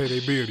 somebody they pay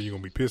their bill, you're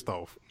gonna be pissed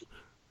off.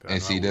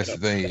 And see, that's the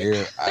thing.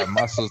 Yeah,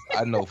 my sister,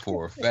 I know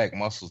for a fact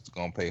my sister's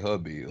gonna pay her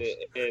bills.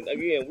 And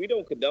again, we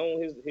don't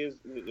condone his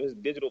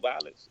digital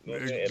violence,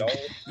 at all.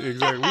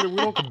 Exactly. We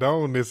don't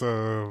condone this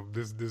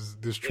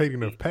this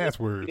trading of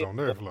passwords on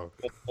Nerdflow.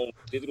 On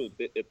digital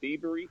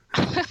thievery.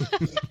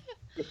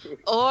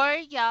 Or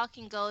y'all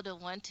can go to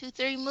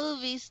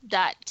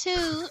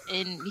 123movies.2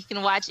 and you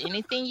can watch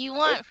anything you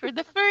want for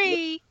the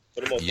free.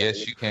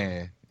 Yes, you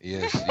can.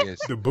 Yes.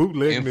 The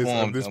bootlegness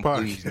of this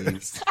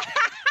podcast.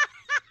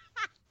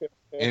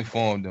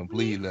 Inform them,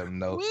 please let them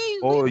know.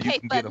 Or you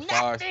can get a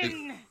fire stick.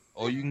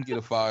 Or you can get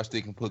a fire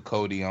stick and put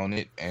Cody on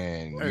it,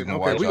 and you can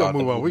watch. We gonna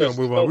move on. We gonna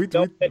move on. We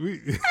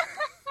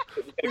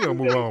gonna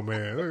move on,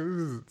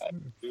 man.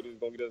 Dude is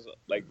gonna get us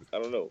I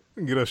don't know.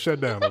 We can get us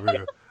shut down over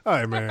here. All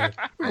right, man.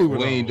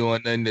 We ain't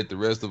doing nothing that the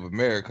rest of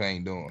America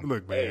ain't doing.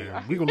 Look,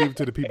 man, we gonna leave it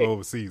to the people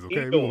overseas.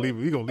 Okay,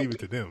 we gonna leave it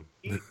to them.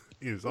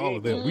 It's all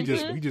of them. We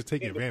just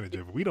take advantage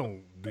of it. We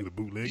don't do the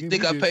bootlegging. You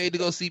think I paid to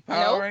go see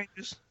Power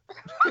Rangers?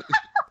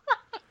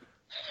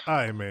 All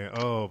right, man.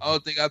 All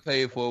thing I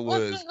paid for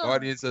was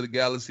Guardians of the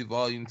Galaxy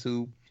Volume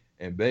 2,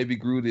 and Baby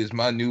Groot is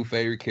my new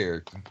favorite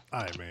character.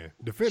 All right, man.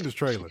 Defenders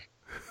trailer.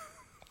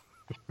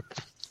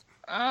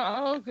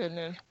 Oh,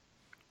 goodness.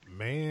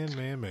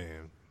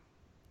 Man.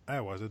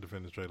 I watched the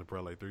Defenders trailer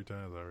probably like 3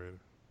 times already.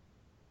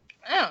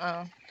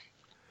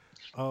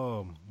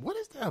 What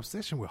is the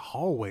obsession with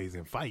hallways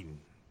and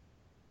fighting?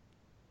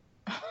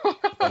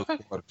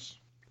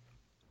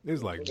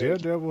 It's like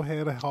Daredevil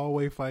had a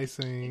hallway fight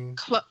scene.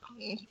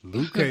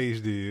 Luke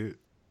Cage did,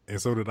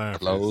 and so did Iron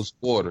Fist. Close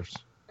quarters.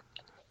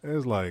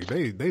 It's like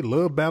they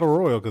love battle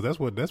royal because that's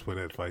where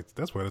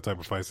that type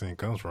of fight scene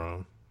comes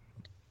from.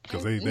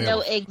 Because they no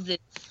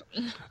exits.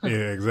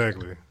 Yeah,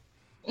 exactly.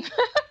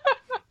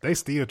 They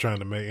still trying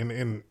to make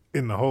in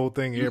the whole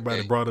thing.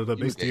 Everybody brought it up.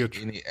 They still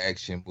any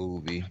action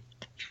movie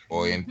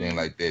or anything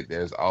like that.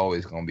 There's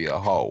always gonna be a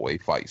hallway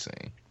fight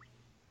scene.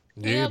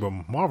 Yeah, but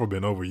Marvel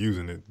been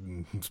overusing it,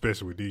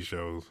 especially with these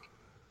shows.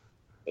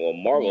 Well,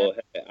 Marvel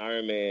had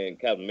Iron Man,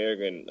 Captain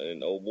America,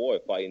 and old boy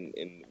fighting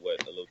in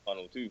a little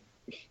tunnel too.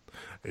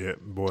 Yeah,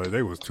 boy,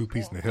 they was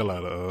two-piecing the hell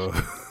out of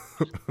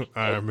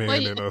Iron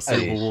Man and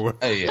Civil War.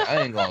 Hey,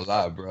 I ain't gonna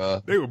lie,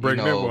 bro. They were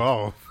breaking that one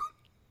off.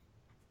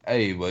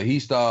 Hey, but he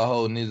started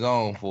holding his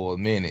own for a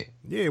minute.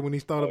 Yeah, when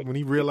he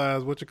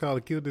realized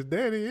killed his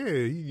daddy.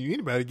 Yeah,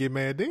 anybody get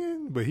mad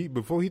then? But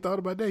before he thought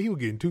about that, he was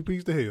getting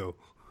two-pieced to hell.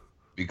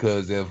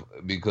 Because if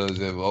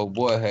old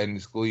boy hadn't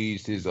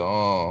squeezed his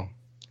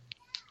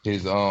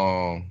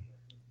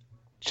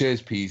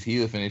chest piece,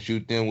 he'll finna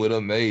shoot them with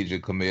a major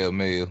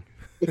Kamehameha.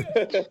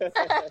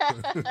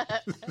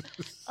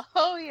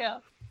 Oh yeah,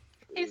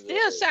 he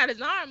still shot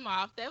his arm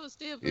off. That was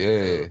still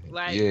pretty cool.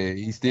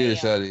 He still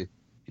shot it.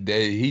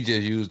 He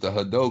just used the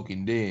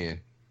Hadouken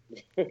then.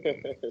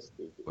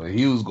 But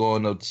he was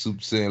going up to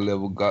Super Saiyan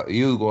level God.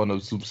 He was going up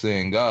to Super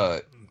Saiyan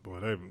God.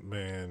 Boy,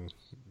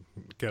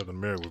 Captain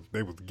America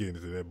they was getting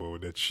into that boy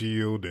with that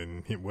shield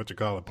and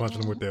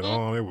punching him with that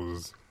arm. They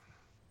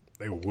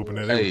were whooping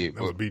that. That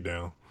was a beat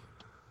down.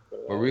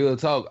 For real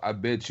talk, I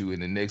bet you in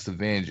the next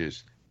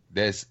Avengers,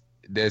 that's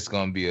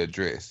gonna be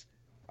addressed.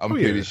 I'm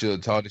pretty sure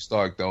Tony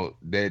Stark though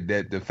that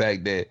the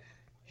fact that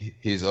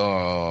his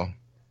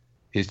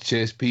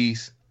chest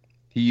piece,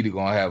 he either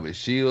gonna have a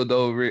shield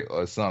over it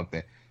or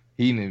something.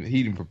 He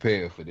didn't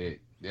prepare for that.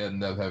 They'll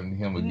end up having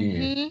him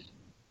again. Mm-hmm.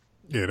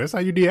 Yeah, that's how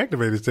you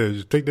deactivate it.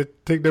 Just take that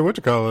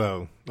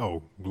out.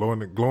 Oh,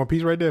 glowing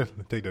piece right there.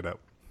 Take that out.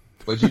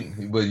 But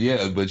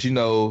you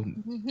know,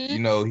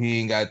 he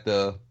ain't got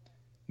the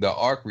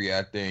arc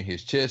reactor in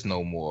his chest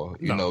no more.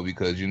 You know,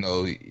 because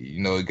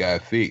it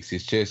got fixed.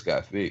 His chest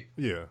got fixed.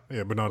 Yeah,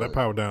 but no, that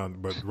power down.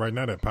 But right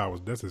now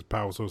that's his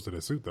power source to the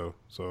suit though.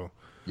 So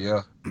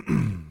yeah.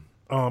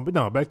 But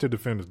no, back to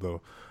Defenders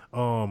though.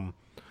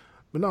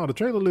 But no, the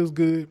trailer looks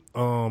good.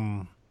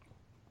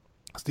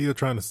 Still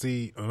trying to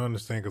see and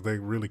understand because they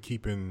really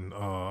keeping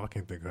I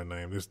can't think of her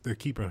name. They're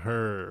keeping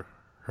her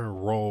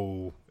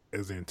role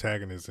as the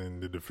antagonist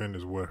and the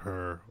Defenders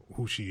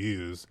who she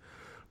is.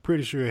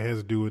 Pretty sure it has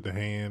to do with the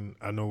hand.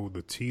 I know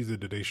the teaser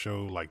that they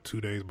showed like 2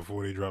 days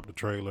before they dropped the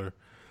trailer.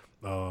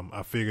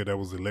 I figured that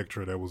was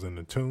Elektra that was in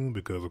the tomb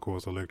because, of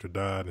course, Elektra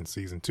died in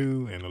season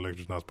 2, and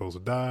Elektra's not supposed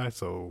to die.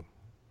 So,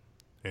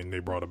 and they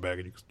brought her back,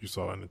 and you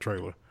saw it in the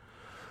trailer.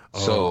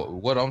 So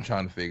what I'm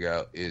trying to figure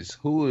out is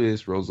who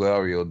is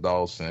Rosario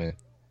Dawson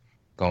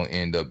gonna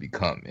end up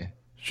becoming?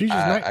 She's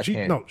just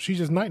she's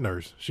just night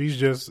nurse.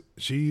 She's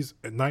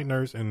a night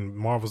nurse in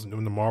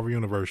the Marvel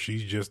universe.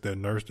 She's just that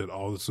nurse that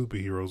all the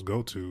superheroes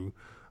go to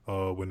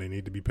when they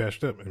need to be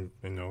patched up. And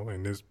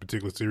in this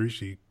particular series,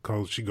 she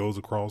goes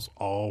across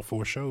all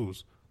 4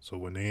 shows. So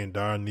when they're in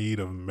dire need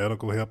of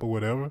medical help or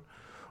whatever,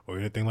 or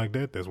anything like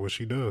that, that's what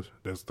she does.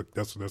 That's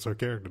her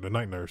character, the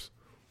night nurse.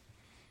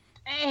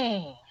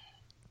 Dang.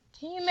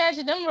 Can you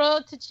imagine them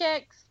royalty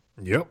checks?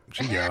 Yep,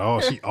 she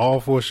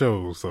all 4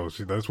 shows, so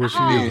that's what she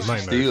is.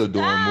 Night still nurse.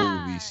 doing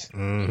movies.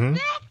 Mm-hmm.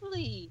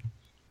 Exactly.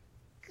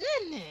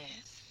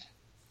 Goodness.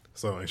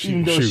 So and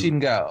even though she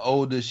got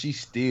older, she's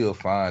still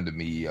fine to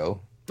me,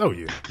 yo. Oh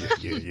yeah.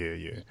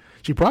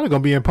 She probably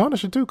gonna be in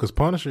Punisher too, because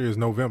Punisher is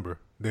November.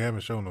 They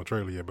haven't shown no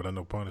trailer yet, but I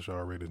know Punisher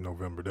already is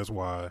November. That's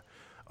why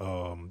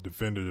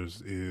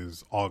Defenders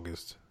is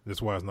August.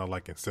 That's why it's not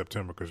like in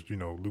September, because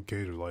Luke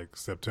Cage was like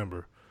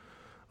September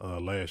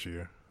last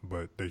year.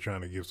 But they're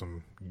trying to give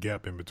some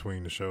gap in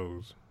between the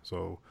shows.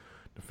 So,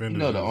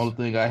 Defenders. The only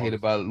thing I hate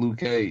about Luke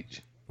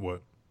Cage.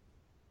 What?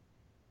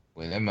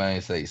 When that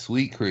man say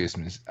 "Sweet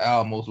Christmas," I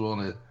almost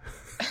want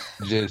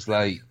to just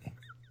like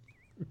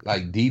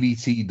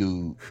DDT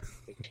dude.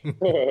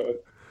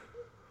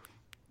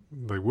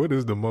 Like, what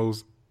is the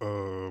most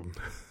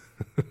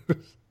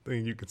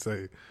thing you could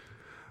say?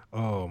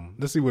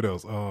 Let's see what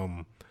else.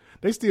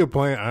 They still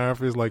playing Iron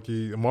Fist like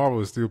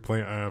Marvel is still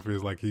playing Iron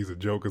Fist like he's a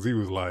joke, because he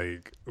was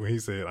like, when he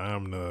said,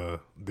 "I'm the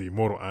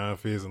immortal Iron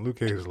Fist," and Luke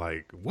Cage was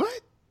like, "What?"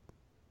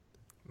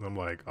 And I'm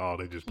like, oh,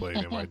 they just played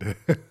him right there.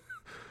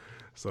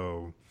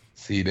 So,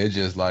 see, they're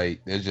just like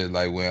when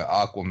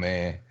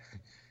Aquaman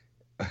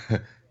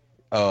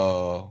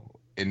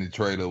in the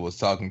trailer was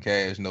talking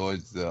cash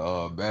noise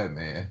to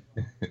Batman.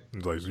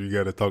 It's like, so you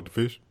got to talk to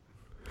fish?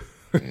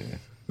 Yeah.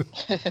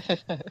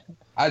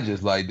 I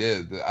just like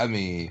that. I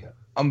mean,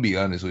 I'm gonna be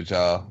honest with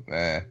y'all,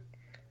 man.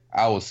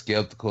 I was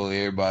skeptical of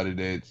everybody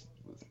that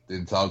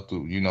didn't talk to,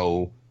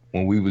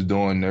 when we was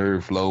doing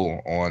Nerd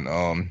Flow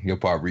on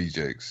Hip Hop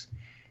Rejects,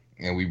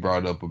 and we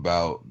brought up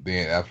about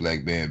Ben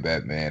Affleck being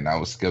Batman. I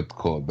was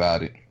skeptical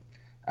about it.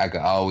 I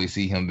could always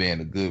see him being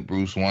a good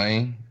Bruce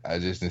Wayne. I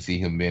just didn't see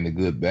him being a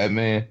good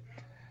Batman.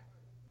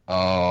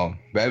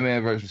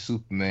 Batman versus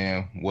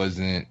Superman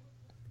wasn't.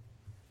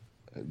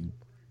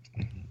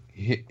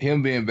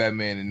 Him being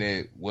Batman in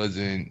that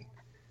wasn't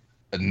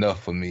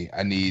enough for me.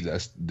 I need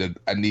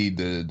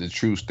the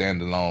true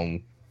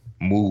standalone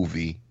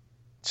movie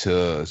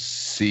to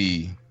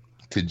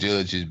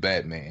judge his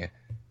Batman,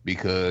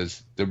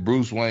 because the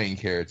Bruce Wayne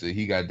character,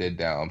 he got that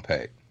down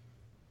pat.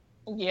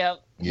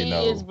 Yep, he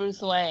is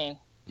Bruce Wayne.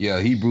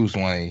 Yeah, he Bruce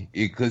Wayne,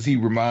 because he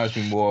reminds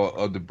me more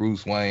of the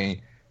Bruce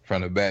Wayne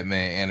from the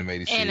Batman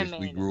animated series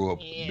we grew up,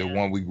 the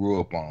one we grew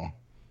up on.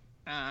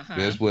 Uh-huh.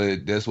 That's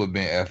what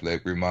Ben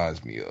Affleck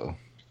reminds me of.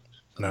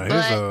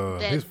 Now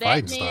his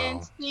fighting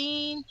style.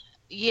 Scene,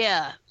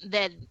 his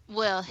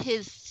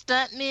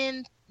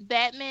stuntman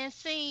Batman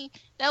scene,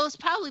 that was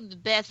probably the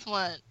best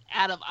one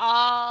out of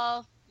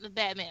all the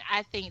Batman.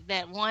 I think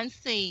that one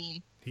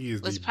scene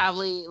was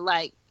probably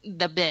like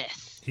the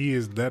best. He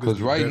is that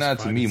because right now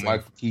to me,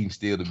 Michael Keaton's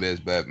still the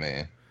best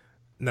Batman.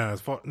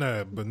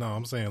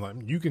 I'm saying like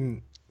you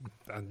can.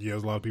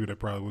 There's a lot of people that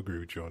probably would agree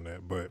with you on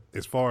that. But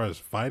as far as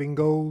fighting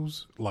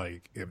goes,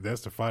 like if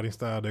that's the fighting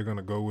style they're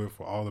gonna go with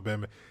for all the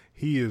Batman,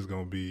 he is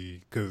gonna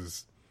be,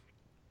 because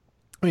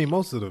I mean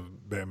most of the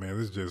Batman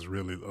is just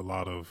really a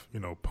lot of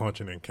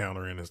punching and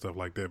countering and stuff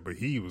like that. But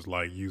he was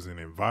like using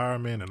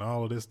environment and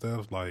all of this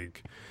stuff,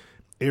 like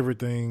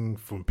everything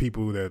from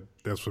people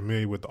that's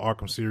familiar with the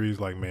Arkham series.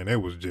 Like man,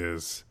 that was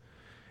just.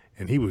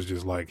 And he was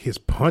just like, his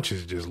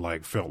punches just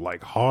like felt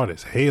like hard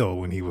as hell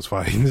when he was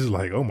fighting. It's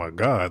like, oh my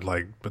God,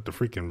 like, but to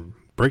freaking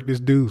break this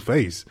dude's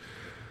face.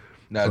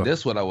 Now,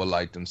 that's what I would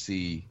like them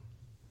see.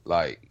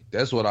 Like,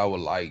 that's what I would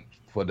like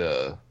for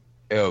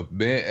if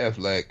Ben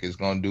Affleck is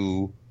going to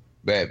do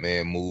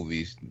Batman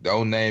movies,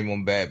 don't name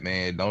him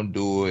Batman, don't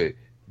do it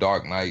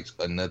Dark Knights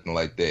or nothing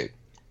like that.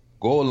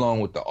 Go along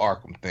with the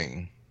Arkham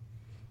thing.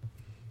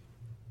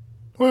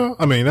 Well,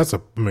 I mean, if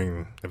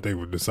they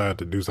would decide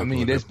to do something. I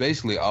mean, that's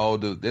basically all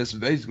the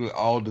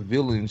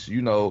villains.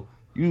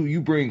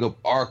 You bring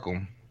up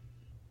Arkham,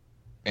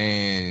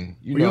 and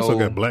you also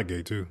got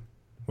Blackgate too.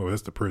 Well,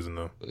 that's the prison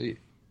though.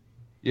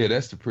 Yeah,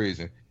 that's the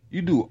prison.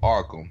 You do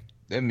Arkham,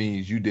 that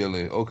means you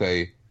dealing.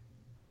 Okay,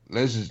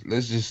 let's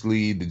just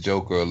leave the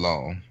Joker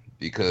alone,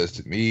 because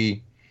to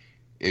me,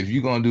 if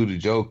you're gonna do the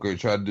Joker,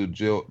 try to do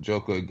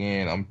Joker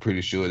again, I'm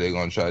pretty sure they're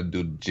gonna try to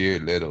do the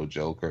Jared Leto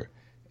Joker.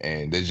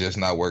 and they're just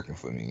not working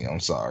for me. I'm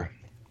sorry.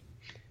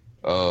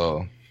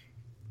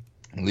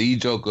 Leave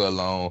Joker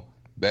alone.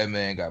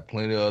 Batman got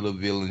plenty of other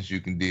villains you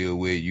can deal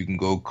with. You can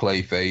go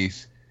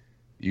Clayface.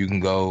 You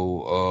can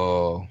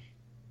go,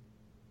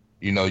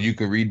 you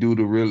can redo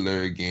the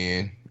Riddler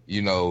again.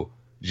 Not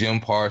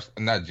Jim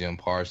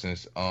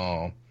Parsons.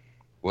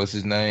 What's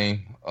his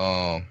name?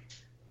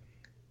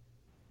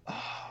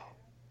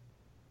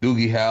 Doogie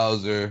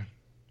Howser.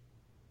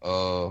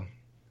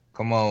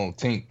 Come on,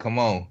 Tink. Come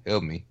on,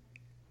 help me.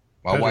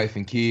 My wife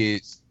and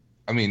kids.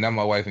 I mean, not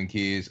my wife and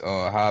kids.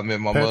 How I Met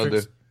My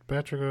Mother.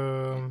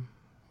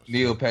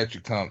 Neil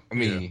Patrick Thompson. I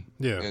mean,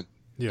 yeah,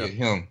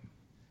 him.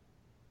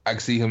 I can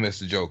see him as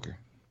the Joker.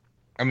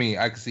 I mean,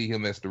 I can see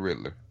him as the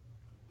Riddler.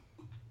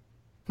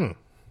 I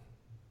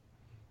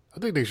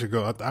think they should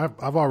go.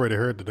 I've already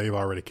heard that they've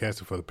already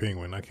casted for the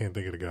Penguin. I can't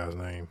think of the guy's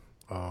name.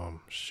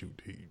 He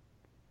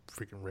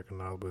freaking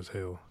recognizable as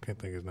hell. Can't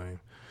think of his name.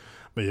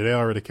 But yeah, they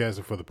already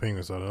casted for the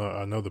Penguin, so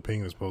I know the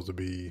Penguin's supposed to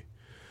be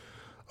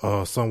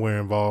somewhere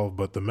involved.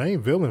 But the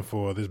main villain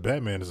for this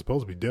Batman is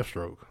supposed to be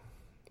Deathstroke,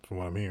 from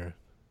what I'm hearing.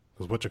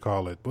 Because what's the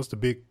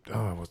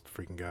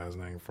freaking guy's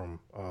name from?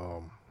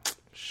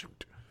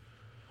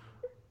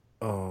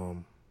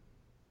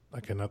 I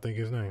cannot think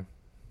of his name.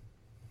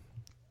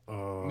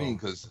 I mean,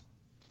 because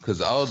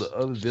all the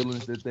other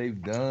villains that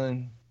they've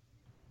done,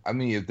 I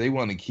mean, if they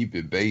want to keep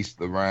it based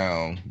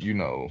around,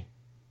 if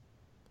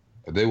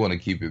they want to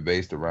keep it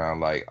based around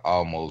like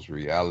almost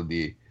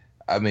reality,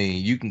 I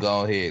mean, you can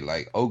go ahead,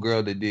 like,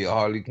 girl that did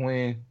Harley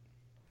Quinn,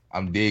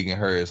 I'm digging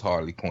her as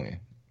Harley Quinn.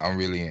 I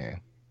really am.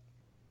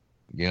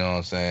 You know what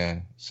I'm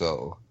saying?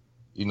 So,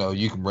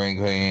 you can bring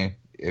her in.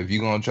 If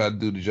you're going to try to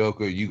do the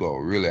Joker, you're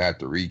going to really have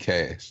to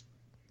recast.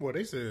 Well,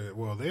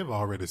 they've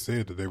already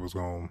said that they was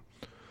going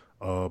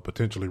to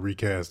potentially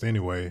recast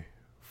anyway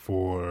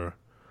for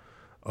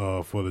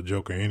the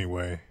Joker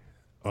anyway.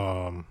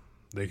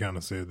 They kind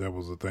of said that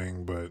was a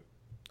thing, but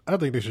I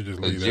think they should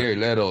just leave Jared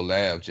Leto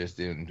laugh just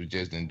didn't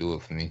do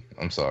it for me.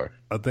 I'm sorry.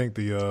 I think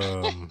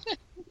I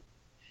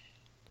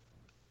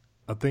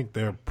think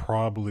they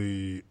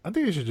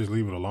should just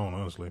leave it alone,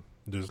 honestly.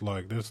 Just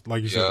like this,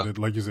 like you said,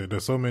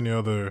 there's so many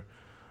other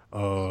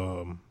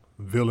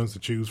villains to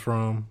choose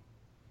from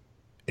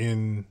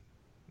in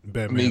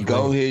Batman. I mean,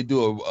 go ahead and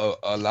do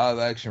a live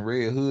action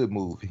Red Hood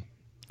movie.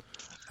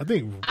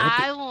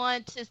 I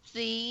want to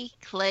see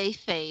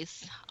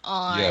Clayface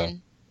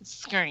on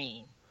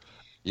screen.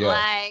 Yeah.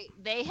 Like,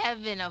 they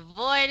have been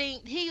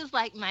avoiding. He was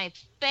like my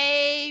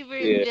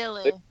favorite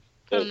villain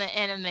from the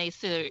anime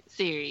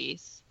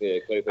series. Yeah,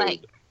 Clayface.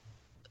 Like,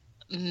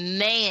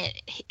 man,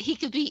 he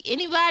could be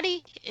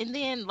anybody, and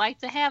then like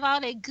to have all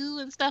that goo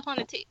and stuff on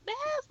the tip.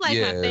 That's like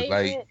my favorite.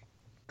 Like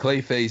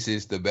Clayface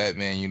is the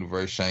Batman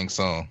universe Shang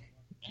Tsung.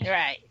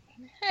 Right.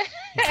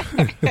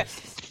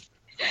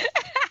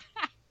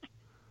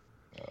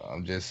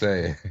 I'm just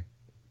saying.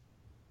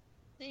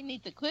 They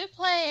need to quit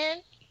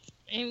playing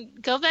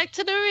and go back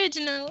to the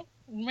original.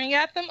 Bring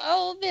out them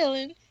old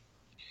villains.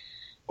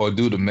 Or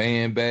do the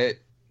Man Bat.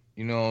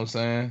 You know what I'm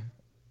saying?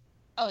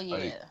 Oh yeah.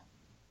 Like,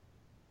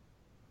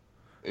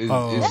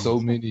 it's so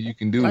many you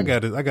can do. I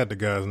got the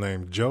guy's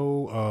name,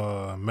 Joe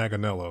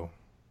Manganiello,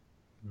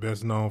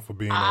 best known for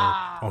being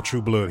on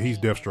True Blood. He's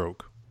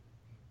Deathstroke.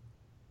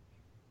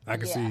 I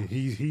can see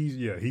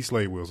he's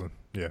Slade Wilson.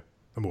 Yeah,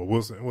 well,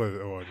 Wilson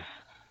or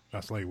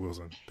not Slade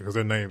Wilson, because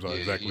their names are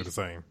exactly the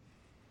same.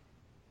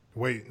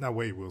 Not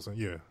Wade Wilson.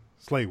 Yeah,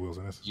 Slade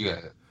Wilson.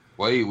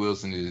 Wade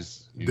Wilson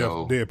is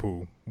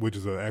Deadpool, which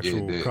is an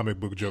actual comic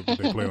book joke that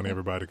they play on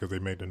everybody because they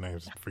made their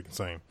names freaking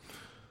same.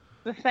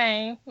 The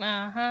same,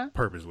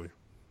 purposely.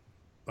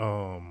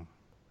 But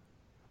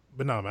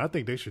no, man, I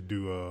think they should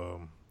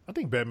do. I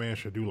think Batman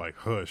should do like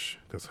Hush,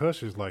 because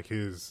Hush is like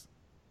his.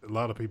 A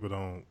lot of people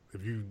don't.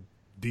 If you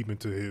deep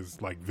into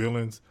his like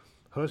villains,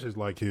 Hush is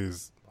like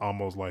his,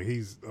 almost like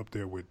he's up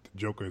there with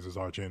Joker as his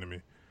arch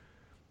enemy,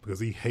 because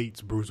he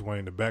hates Bruce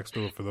Wayne. The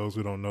backstory for those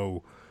who don't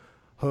know,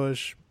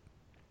 Hush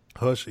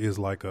is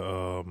like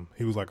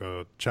he was like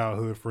a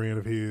childhood friend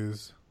of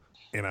his.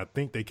 And I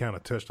think they kind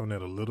of touched on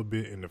that a little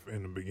bit in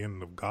the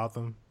beginning of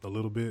Gotham, a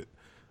little bit,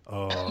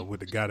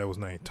 with the guy that was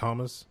named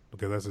Thomas,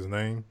 because that's his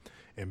name.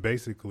 And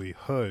basically,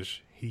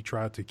 Hush, he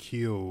tried to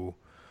kill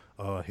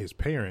his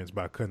parents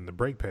by cutting the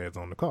brake pads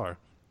on the car,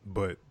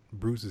 but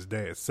Bruce's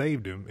dad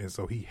saved him, and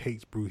so he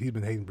hates Bruce.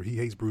 He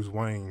hates Bruce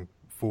Wayne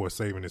for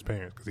saving his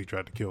parents because he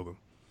tried to kill them.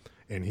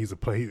 And he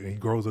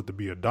grows up to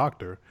be a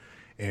doctor,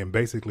 and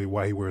basically,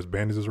 while he wears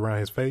bandages around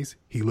his face,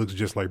 he looks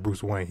just like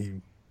Bruce Wayne.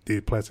 He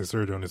did plastic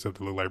surgery on himself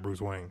to look like Bruce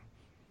Wayne.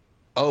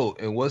 Oh,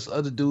 and what's the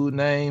other dude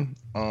name?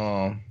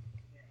 The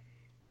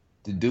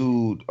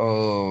dude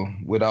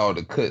with all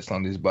the cuts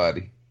on his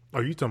body.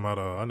 Oh, you talking about?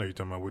 I know you're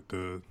talking about with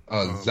the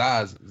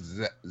Zaz.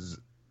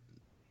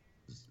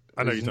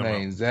 I know you're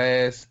talking about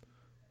Zaz.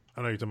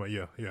 I know you're talking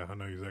about. Yeah, I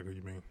know exactly what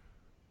you mean.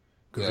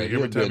 Because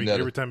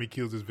every time he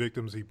kills his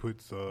victims, he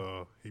puts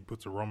a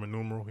Roman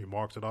numeral. He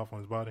marks it off on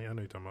his body. I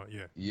know you're talking about.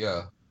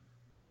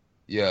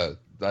 Yeah,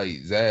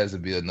 like Zaz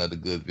would be another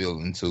good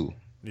villain too.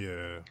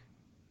 Yeah.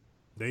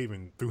 They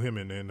even threw him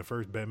in there in the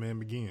first Batman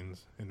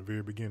Begins in the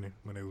very beginning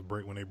when they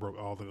broke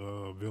all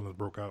the villains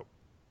broke out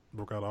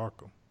of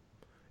Arkham,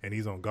 and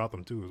he's on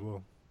Gotham too as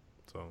well.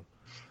 So,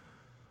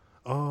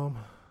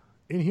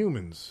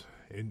 Inhumans.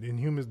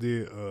 Inhumans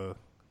did a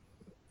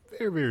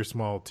very, very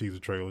small teaser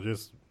trailer,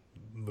 just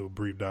a little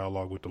brief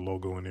dialogue with the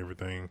logo and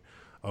everything.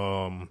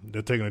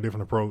 They're taking a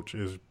different approach,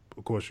 as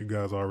of course you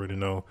guys already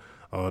know.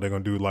 They're gonna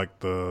do like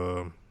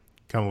kind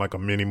of like a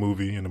mini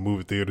movie in the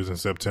movie theaters in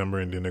September,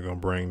 and then they're gonna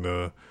bring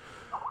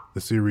the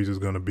series is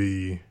gonna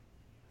be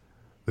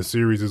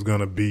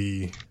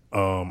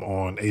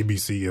on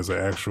ABC as an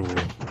actual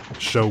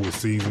show with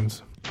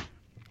seasons.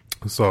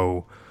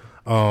 So,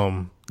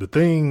 the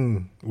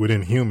thing with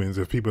Inhumans,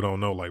 if people don't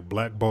know, like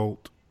Black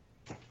Bolt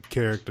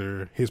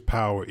character, his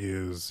power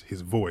is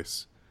his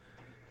voice.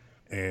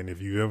 And if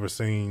you've ever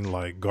seen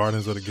like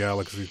Guardians of the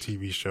Galaxy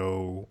TV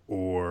show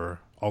or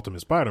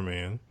Ultimate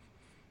Spider-Man,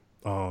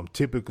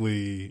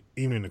 typically,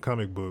 even in the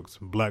comic books,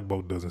 Black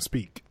Bolt doesn't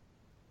speak.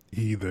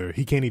 He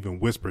can't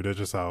even whisper. That's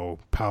just how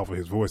powerful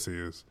his voice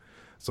is.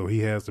 So he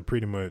has to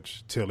pretty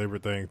much tell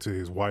everything to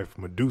his wife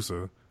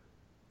Medusa,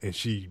 and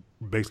she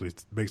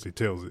basically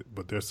tells it.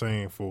 But they're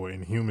saying for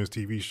Inhumans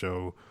TV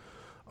show,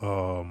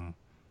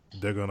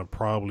 they're gonna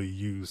probably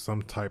use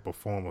some type of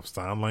form of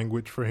sign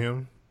language for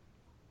him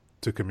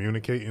to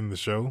communicate in the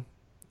show.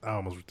 I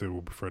almost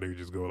would prefer they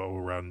just go the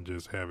old route and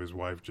just have his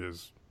wife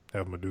just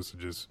have Medusa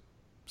just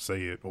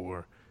say it,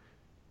 or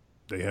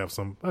they have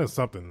something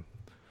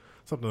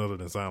other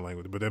than sign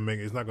language. But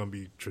it's not going to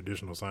be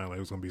traditional sign language.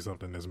 It's going to be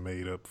something that's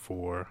made up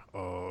for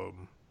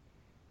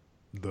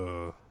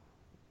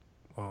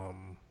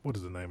what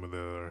is the name of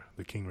the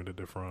kingdom that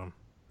they're from?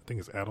 I think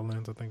it's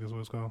Adelands. I think that's what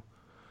it's called.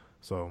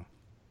 So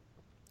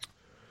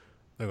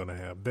they're going to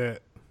have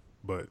that,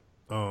 but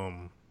a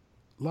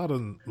lot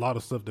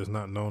of stuff that's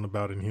not known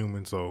about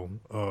Inhumans. So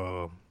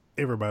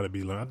everybody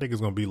be learning. I think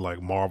it's going to be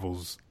like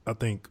Marvel's. I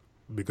think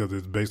because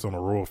it's based on a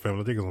royal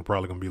family, I think it's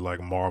probably going to be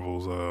like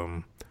Marvel's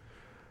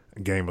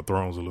Game of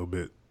Thrones a little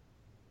bit,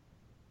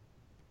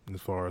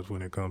 as far as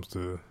when it comes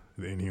to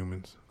the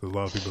Inhumans, because a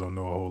lot of people don't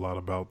know a whole lot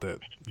about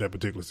that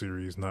particular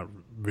series. Not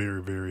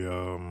very, very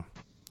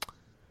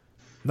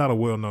not a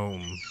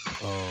well-known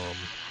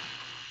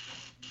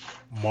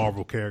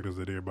Marvel characters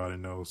that everybody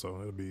knows.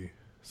 So it'll be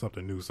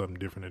something new, something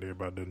different that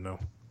everybody doesn't know.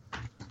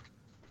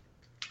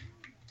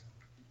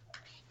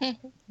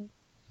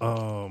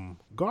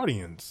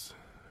 Guardians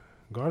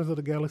of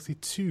the Galaxy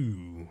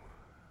 2.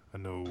 I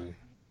know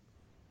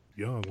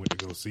Young went to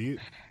go see it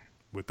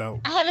without.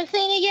 I haven't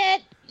seen it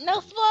yet. No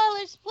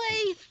spoilers,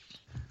 please.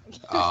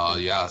 Oh,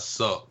 y'all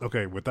suck.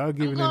 Okay, without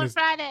giving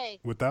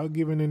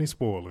any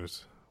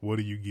spoilers, what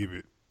do you give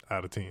it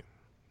out of 10?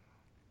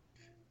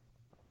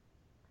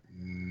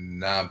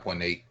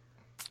 9.8.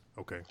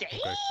 Okay.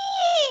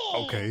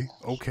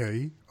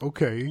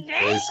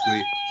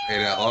 Basically,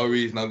 and the only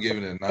reason I'm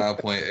giving it a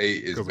 9.8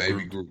 is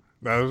Baby Groot.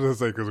 I was gonna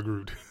say because of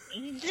Groot.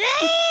 Dang.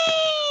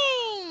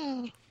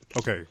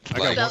 Okay, so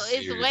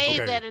it's way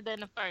better than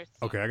the first.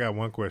 Okay, I got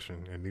one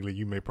question, and Neely,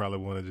 you may probably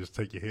want to just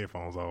take your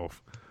headphones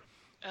off.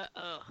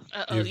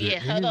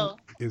 Hold on.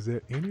 Is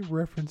there any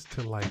reference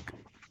to like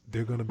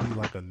they're gonna be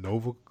like a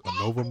Nova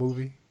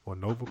movie or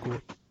Nova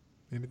Corp?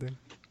 Anything?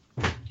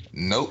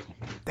 Nope.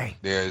 Dang.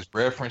 There's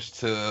reference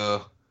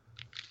to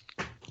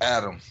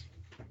Adam.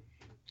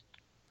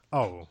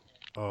 Oh,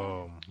 I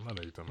know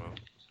you're talking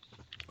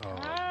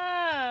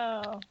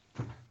about.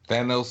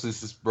 Thanos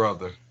is his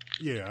brother.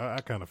 Yeah,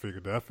 I kind of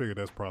figured that. I figured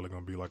that's probably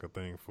going to be like a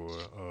thing for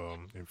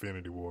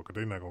Infinity War, because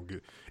they're not going to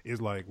get...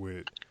 It's like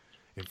with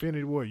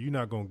Infinity War, you're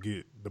not going to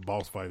get... The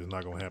boss fight is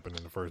not going to happen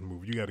in the first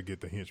movie. You got to get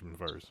the henchman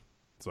first.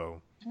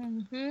 So,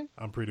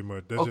 I'm pretty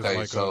much... That's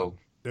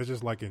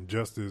just like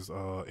Injustice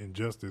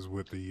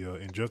with the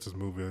Injustice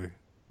movie.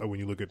 When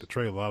you look at the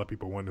trailer, a lot of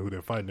people wonder who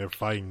they're fighting. They're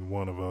fighting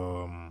one of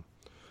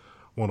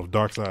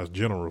Darkseid's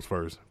generals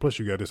first. Plus,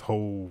 you got this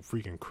whole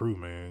freaking crew,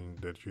 man,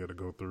 that you had to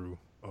go through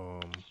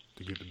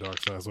to get the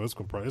Darkseid. So it's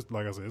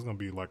like I said, it's gonna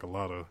be like a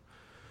lot of.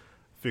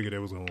 Figured they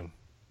was gonna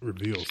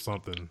reveal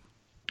something.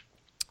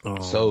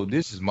 So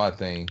this is my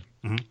thing.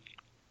 Mm-hmm.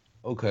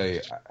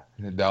 Okay,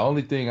 the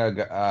only thing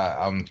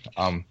I'm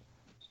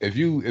if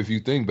you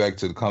think back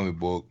to the comic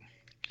book,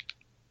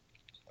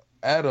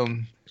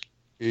 Adam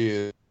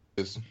is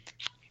the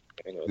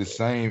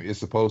same. It's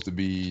supposed to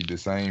be the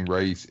same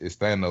race as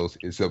Thanos,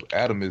 except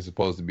Adam is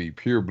supposed to be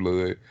pure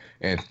blood,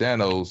 and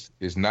Thanos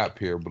is not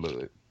pure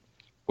blood.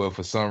 But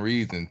for some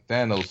reason,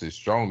 Thanos is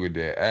stronger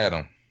than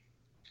Adam.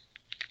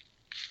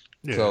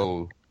 Yeah.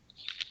 So,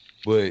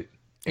 but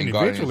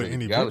eventually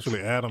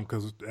Adam,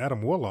 because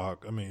Adam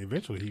Warlock, I mean,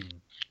 eventually he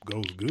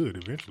goes good.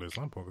 Eventually, at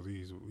some point, because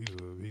he's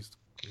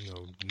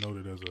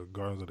noted as a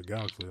Guardians of the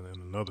Galaxy and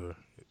another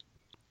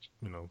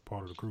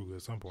part of the crew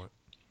at some point.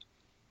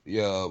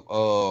 Yeah,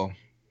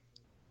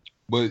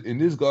 but in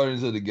this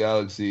Guardians of the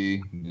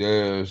Galaxy,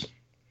 there's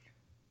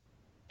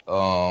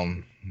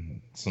some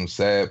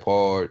sad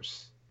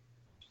parts,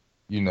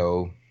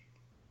 and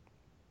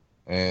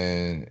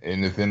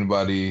if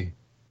anybody,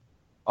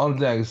 only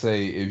thing I can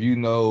say, if you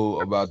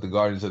know about the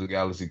Guardians of the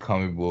Galaxy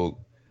comic book,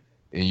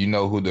 and you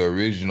know who the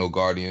original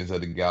Guardians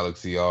of the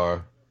Galaxy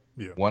are,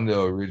 one of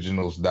the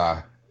originals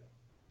die.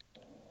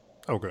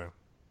 Okay.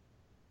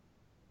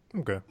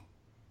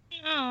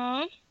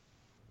 Aww.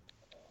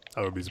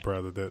 I would be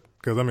surprised at that.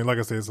 Because, I mean, like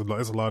I said, it's a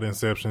lot of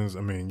Inceptions.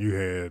 I mean, you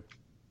had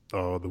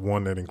the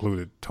one that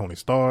included Tony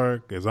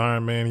Stark as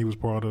Iron Man. He was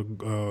part of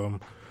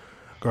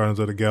Guardians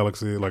of the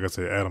Galaxy. Like I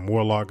said, Adam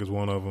Warlock is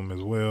one of them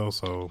as well.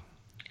 So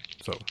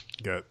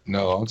got...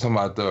 No, I'm talking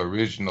about the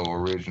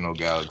original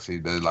Galaxy.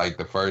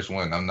 The first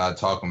one. I'm not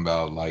talking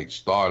about, like,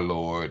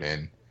 Star-Lord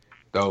and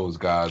those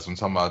guys. I'm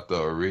talking about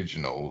the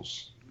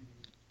originals.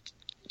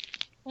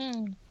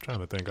 Trying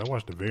to think. I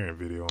watched the variant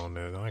video on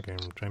that. I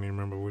can't even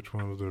remember which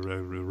one was the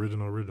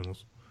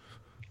originals.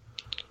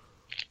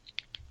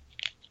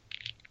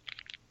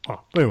 Oh,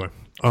 but anyway.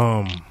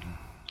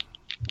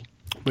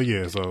 But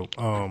yeah, so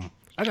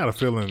I got a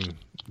feeling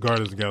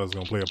Guardians of the Galaxy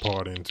is gonna play a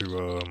part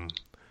into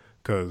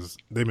because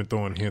they've been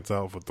throwing hints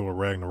out for Thor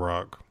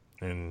Ragnarok,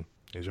 and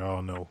as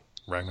y'all know,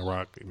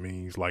 Ragnarok, it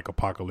means like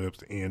apocalypse,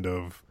 the end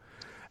of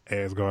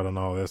Asgard and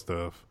all that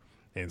stuff.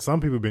 And some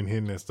people have been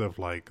hitting that stuff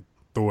like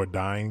Thor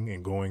dying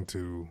and going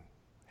to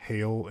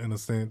hell in a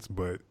sense,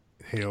 but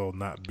hell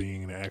not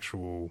being an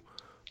actual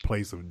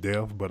place of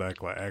death, but like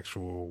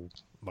actual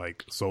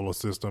like solar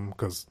system,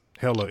 because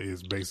Hela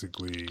is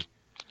basically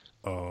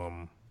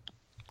kind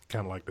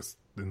of like this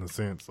in the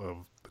sense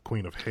of the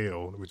Queen of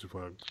Hell, which is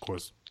of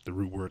course the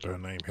root word to her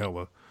name,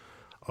 Hela.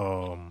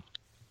 And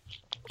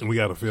we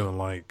got a feeling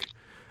like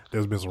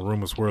there's been some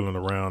rumors swirling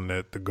around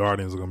that the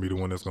Guardians are going to be the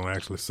one that's going to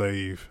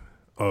actually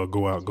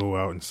go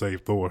out and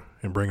save Thor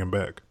and bring him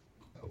back.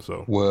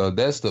 So, well,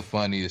 that's the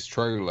funniest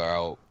trailer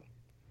out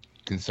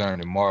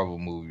concerning Marvel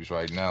movies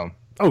right now.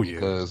 Oh yeah,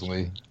 because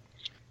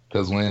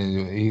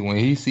when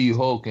he see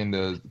Hulk in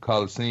the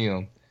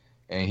Coliseum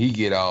and he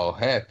get all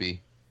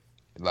happy,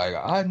 like,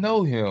 I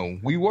know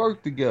him, we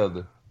work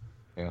together,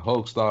 and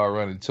Hulk start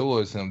running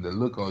towards him, the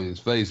look on his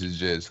face is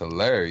just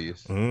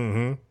hilarious.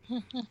 Mm-hmm.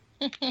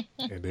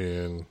 And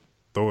then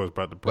Thor is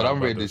about to. But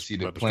I'm ready to see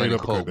the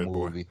Planet Hulk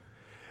movie.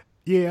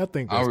 Yeah, I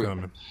think that's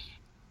coming.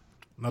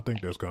 I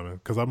think that's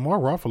coming because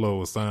Mark Ruffalo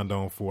was signed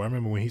on for. I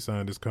remember when he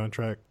signed this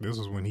contract. This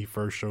was when he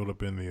first showed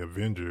up in the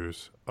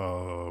Avengers.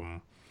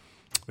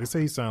 They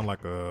say he signed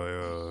like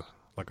a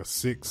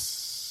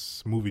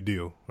 6 movie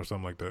deal or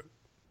something like that.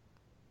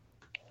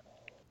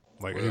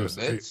 Like well,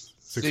 that's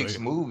 6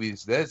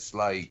 movies. That's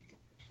like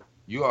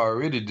you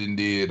already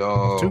did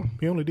 2.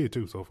 He only did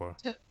 2 so far.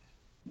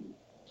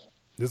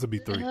 This will be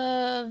 3.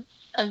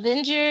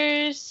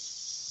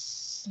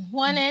 Avengers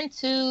 1 and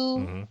 2.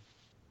 Mm-hmm.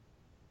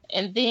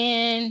 And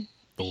then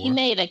Thor. He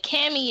made a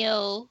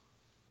cameo.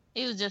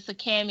 It was just a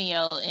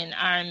cameo in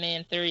Iron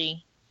Man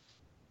 3.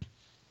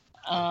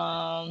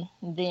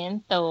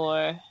 Then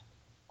Thor.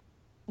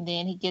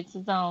 Then he gets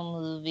his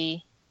own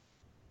movie.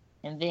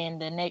 And then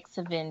the next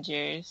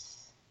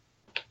Avengers.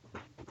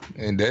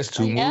 And that's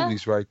 2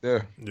 movies right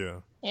there.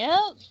 Yeah.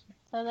 Yep.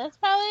 So that's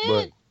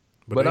probably it.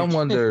 But I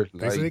wonder,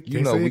 they say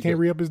he can't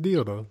re-up his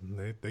deal though.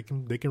 They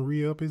can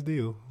re-up his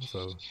deal.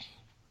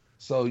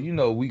 So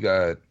we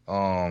got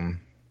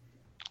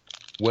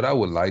what I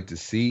would like to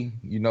see.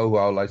 You know who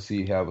I would like to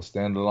see have a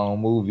standalone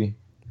movie?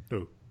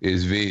 Who?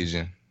 Is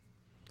Vision.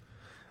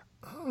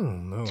 I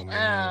don't know,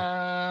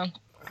 man.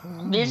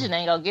 Vision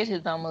ain't gonna get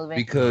his own movie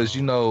because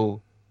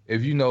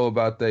if you know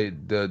about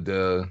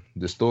the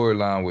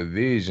storyline with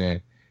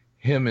Vision.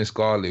 Him and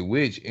Scarlet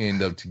Witch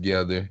end up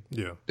together.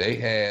 Yeah, they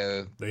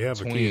have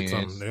twins.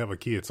 A kid. They have a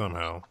kid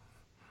somehow.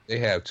 They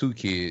have 2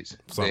 kids.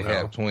 Somehow. They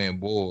have twin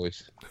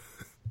boys.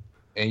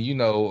 And he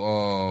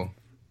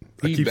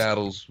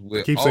battles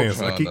with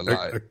Ultron a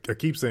lot. I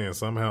keep saying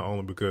somehow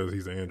only because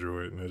he's an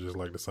android, and it's just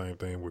like the same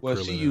thing with. Well,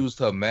 Krillin. She used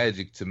her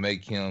magic to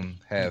make him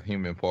have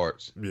human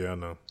parts. Yeah, I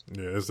know.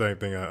 Yeah, it's the same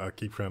thing. I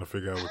keep trying to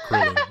figure out with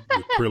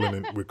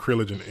Krillin, with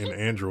Krillin and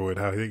Android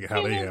how they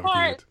have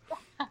kids.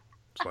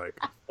 It's like,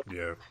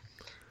 yeah.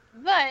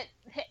 But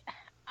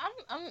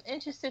I'm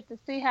interested to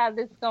see how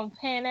this is gonna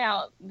pan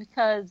out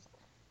because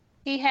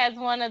he has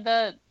one of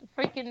the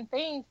freaking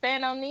things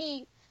Thanos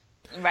needs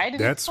right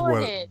in his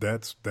forehead.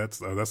 That's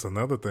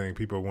another thing.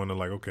 People are wondering,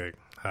 like, okay,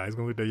 how he's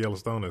gonna get that yellow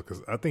stone?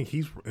 Because I think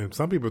and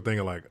some people are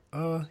thinking like,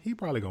 he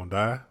probably gonna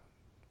die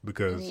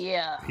because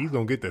he's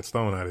gonna get that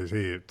stone out of his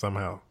head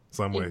somehow,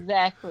 some way.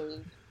 Exactly.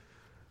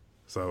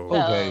 So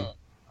okay,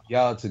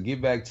 y'all, to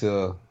get back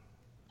to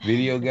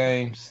video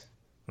games.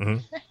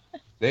 Mm-hmm.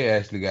 They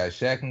actually got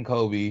Shaq and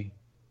Kobe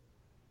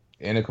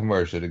in a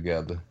commercial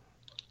together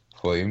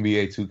for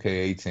NBA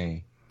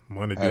 2K18.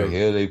 Money How the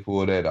hell they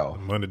pull that off?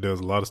 Money does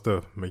a lot of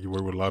stuff. Make you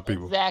work with a lot of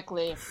people.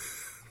 Exactly.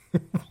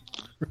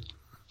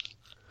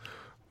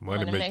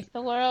 Money makes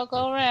the world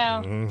go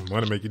round. Mm-hmm.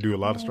 Money make you do a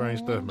lot of strange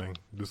stuff, man.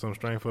 Do something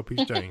strange for a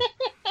piece of change.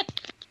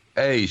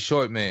 Hey,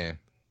 short man.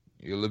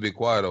 You're a little bit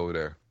quiet over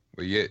there.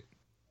 But yet.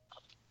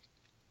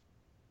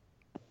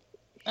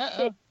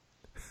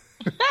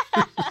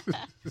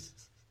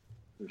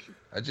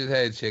 I just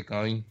had to check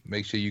on you.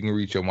 Make sure you can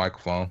reach your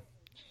microphone.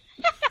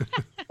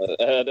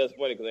 That's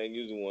funny because I ain't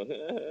using one.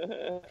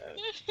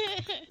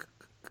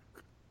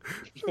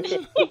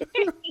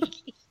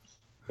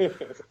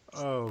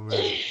 Oh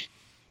man!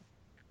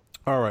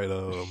 All right,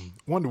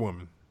 Wonder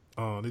Woman.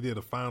 They did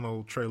a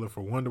final trailer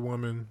for Wonder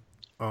Woman.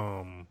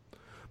 For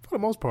the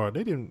most part,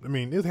 they didn't. I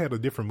mean, it had a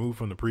different move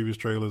from the previous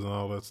trailers and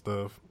all that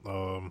stuff.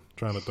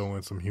 Trying to throw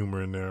in some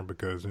humor in there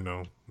because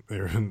they're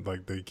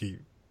like they keep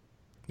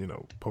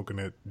poking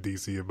at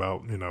DC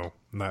about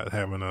not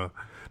having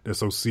they're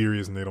so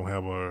serious and they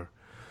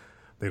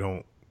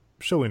don't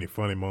show any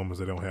funny moments.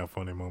 They don't have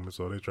funny moments,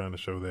 so they're trying to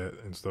show that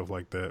and stuff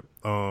like that.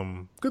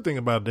 Good thing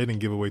about it, they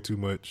didn't give away too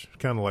much.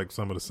 Kind of like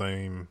some of the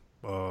same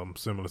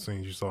similar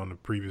scenes you saw in the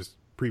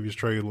previous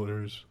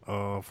trailers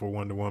for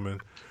Wonder Woman.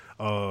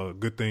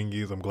 Good thing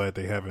is I'm glad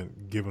they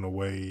haven't given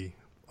away.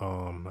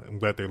 I'm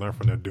glad they learned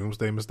from their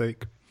Doomsday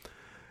mistake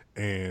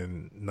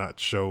and not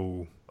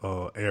show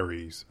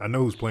Ares. I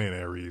know who's playing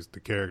Ares, the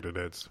character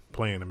that's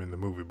playing him in the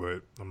movie,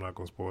 but I'm not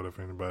gonna spoil it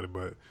for anybody.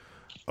 But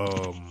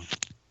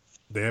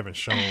they haven't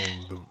shown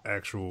the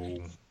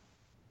actual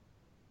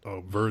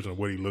version of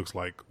what he looks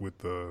like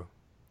with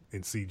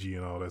in CG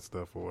and all that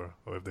stuff, or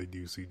if they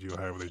do CG or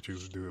however they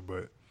choose to do it.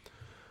 But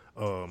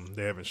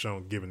they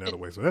haven't given that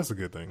away, so that's a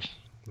good thing.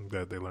 I'm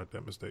glad they learned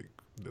that mistake.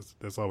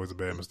 That's always a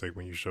bad mistake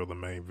when you show the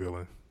main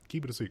villain.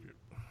 Keep it a secret.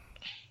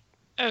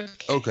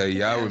 Okay,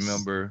 y'all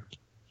remember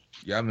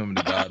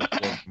the God of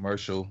War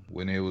commercial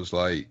when it was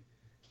like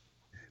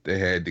they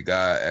had the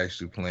guy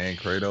actually playing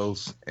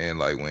Kratos, and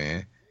like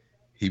when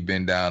he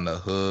bent down to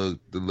hug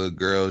the little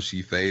girl,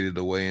 she faded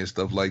away and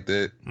stuff like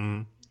that.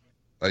 Mm-hmm.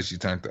 Like she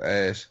turned to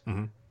ash.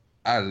 Mm-hmm.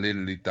 I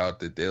literally thought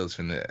that they was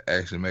finna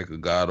actually make a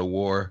God of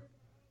War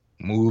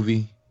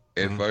movie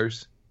at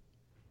first.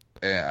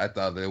 And I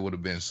thought that would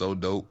have been so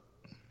dope.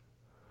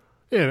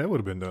 Yeah, that would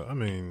have been dope. I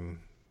mean,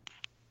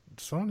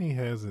 Sony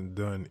hasn't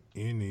done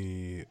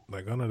any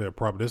under their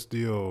property.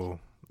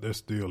 They're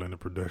still in the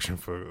production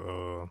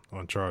for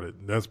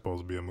Uncharted. That's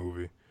supposed to be a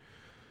movie.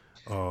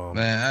 Man,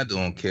 I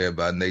don't care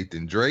about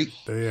Nathan Drake.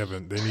 They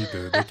haven't. They need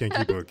to. They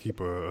can't keep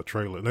a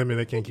trailer. I mean,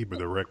 they can't keep a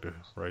director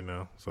right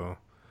now. So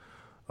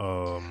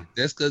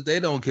that's because they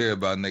don't care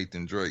about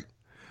Nathan Drake.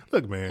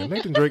 Look, man,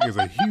 Nathan Drake is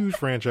a huge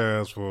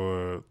franchise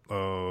for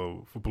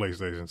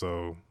PlayStation.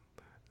 So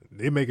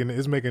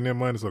it's making them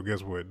money. So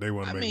guess what? They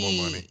want to make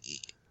more money.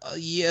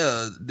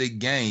 Yeah, the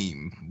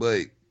game,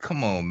 but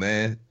come on,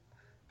 man.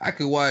 I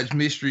could watch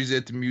Mysteries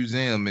at the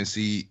Museum and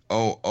see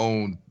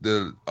on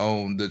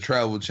the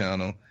Travel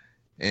Channel,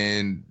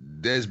 and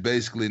that's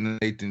basically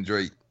Nathan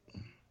Drake.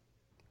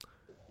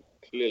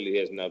 Clearly, he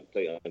has not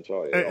played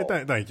Uncharted.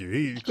 Thank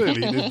you.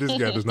 This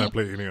guy does not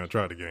play any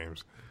Uncharted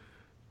games.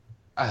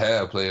 I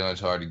have played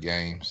Uncharted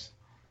games.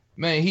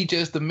 Man, he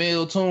just a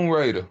male Tomb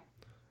Raider.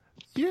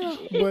 Yeah,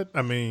 but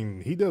I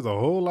mean, he does a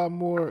whole lot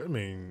more. I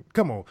mean,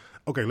 come on.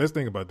 Okay, let's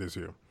think about this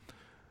here.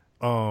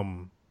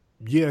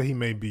 Yeah, he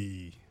may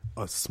be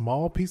a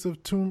small piece of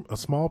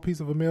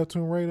a male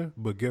Tomb Raider,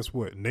 but guess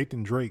what?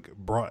 Nathan Drake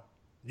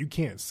you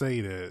can't say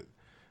that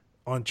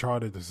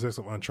Uncharted, the success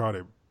of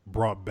Uncharted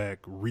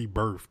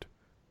rebirthed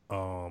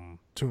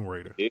Tomb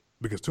Raider,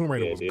 because Tomb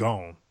Raider was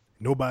gone.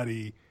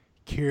 Nobody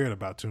cared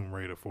about Tomb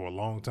Raider for a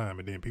long time,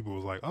 and then people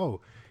was like,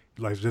 oh,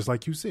 just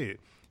like you said,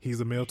 he's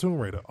a male Tomb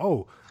Raider.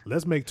 Oh,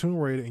 let's make Tomb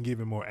Raider and give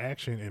it more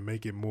action and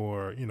make it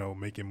more,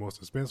 make it more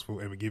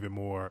suspenseful and give it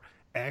more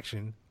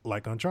action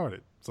like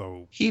Uncharted.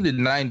 So he the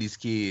 90s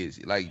kids,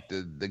 like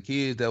the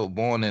kids that were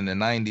born in the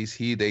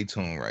 90s, they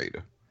Tomb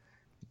Raider.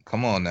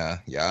 Come on now.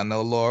 Y'all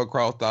know Lara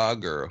Croft, our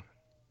girl.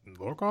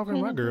 Lara Croft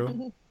ain't my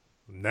girl.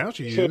 Now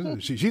she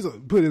is. She's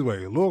put it this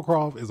way, Lara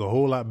Croft is a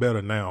whole lot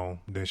better now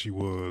than she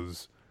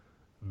was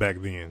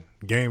back then.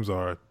 Games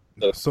are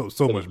so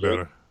much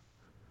better.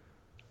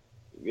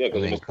 Yeah, I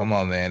mean, come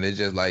on, man. It's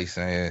just like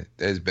saying,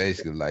 that's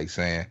basically like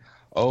saying,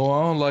 oh,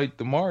 I don't like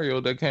the Mario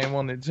that came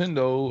on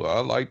Nintendo. I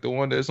like the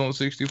one that's on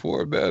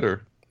 64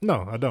 better.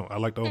 No, I don't. I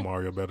like the old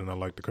Mario better than I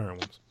like the current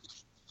ones.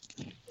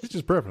 It's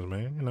just preference,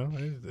 man.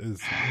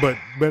 But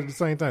at the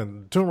same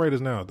time, Tomb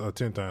Raiders now are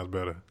 10 times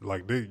better.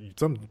 Like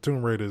some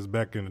Tomb Raiders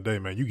back in the day,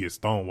 man, you get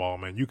stonewall,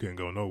 man. You couldn't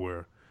go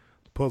nowhere.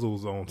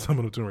 Puzzles on some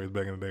of the Tomb Raiders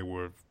back in the day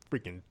were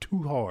freaking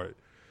too hard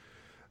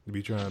to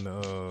be trying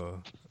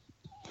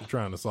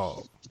to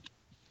solve.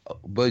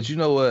 But you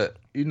know what?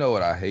 You know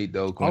what I hate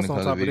though. When Also, it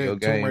comes on top to video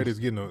of that,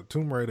 games,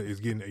 Tomb Raider is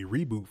getting a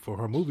reboot for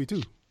her movie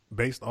too,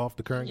 based off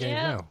the current game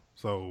now.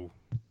 So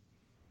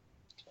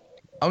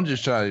I'm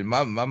just trying.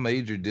 My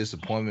major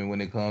disappointment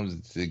when it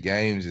comes to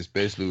games,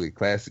 especially with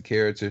classic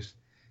characters,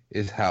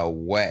 is how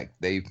whack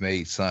they've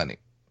made Sonic.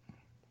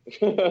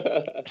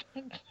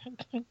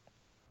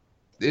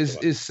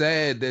 It's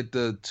sad that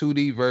the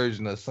 2D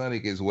version of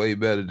Sonic is way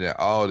better than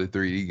all the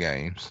 3D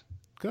games.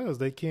 Because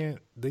they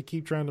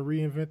keep trying to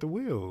reinvent the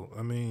wheel.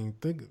 I mean,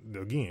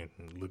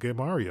 look at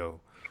Mario.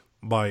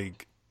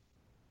 Like,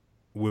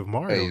 with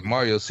Mario. Hey,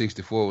 Mario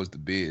 64 was the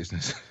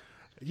business.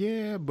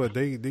 Yeah, but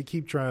they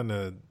keep trying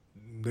to,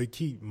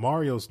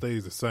 Mario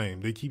stays the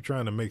same. They keep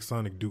trying to make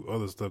Sonic do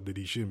other stuff that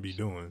he shouldn't be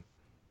doing.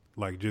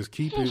 Like, just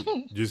keep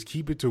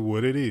it to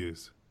what it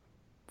is.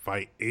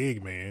 fight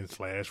Eggman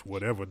 /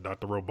 whatever,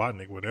 Dr.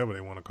 Robotnik, whatever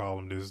they want to call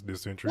him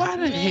this century. Why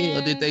the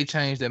hell did they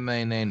change that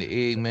man name to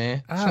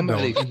Eggman?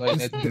 Somebody explain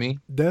that to me.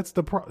 That's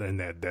the problem,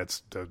 and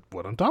that's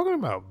what I'm talking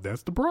about.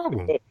 That's the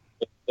problem.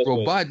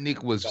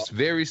 Robotnik was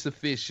very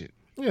sufficient.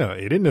 Yeah,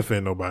 it didn't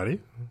offend nobody.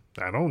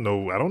 I don't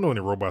know any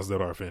robots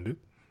that are offended.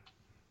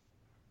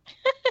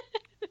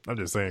 I'm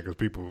just saying because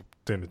people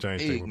tend to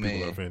change things when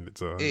people are offended.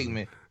 So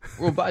Eggman,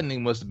 Robotnik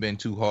must have been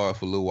too hard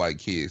for little white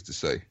kids to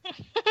say.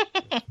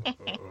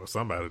 Or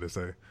somebody to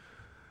say.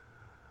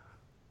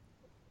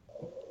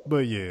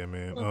 But yeah,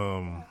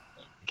 man.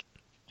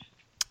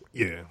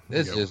 Yeah.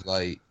 That's just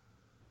like,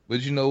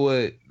 but you know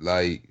what?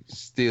 Like,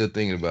 still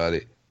thinking about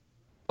it.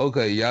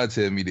 Okay, y'all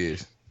tell me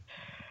this.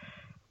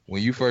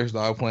 When you first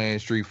started playing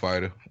Street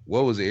Fighter,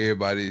 what was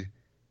everybody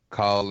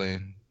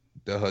calling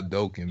the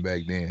Hadouken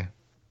back then?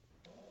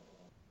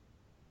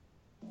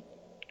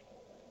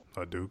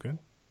 Hadouken?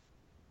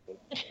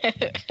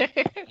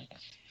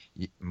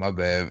 My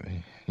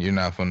bad. You're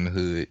not from the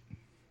hood.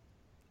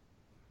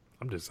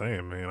 I'm just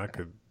saying, man.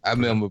 I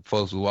remember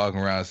folks were walking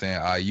around saying,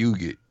 you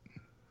get.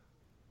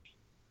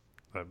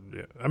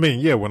 Yeah. I mean,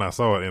 yeah, when I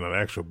saw it in an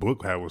actual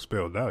book, how it was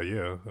spelled out,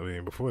 yeah. I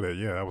mean, before that,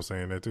 yeah, I was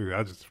saying that too.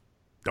 I just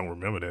don't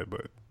remember that,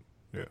 but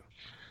yeah.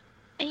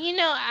 And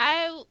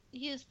I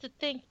used to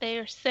think they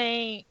were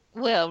saying,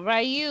 well,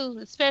 Ryu,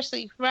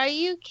 especially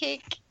Ryu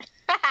kick.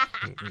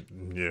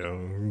 Yeah.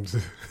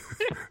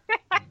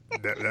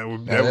 that that's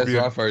would be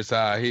my first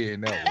time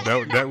hearing that.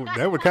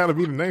 That would kind of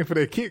be the name for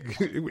that kick.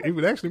 It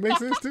would actually make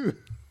sense too.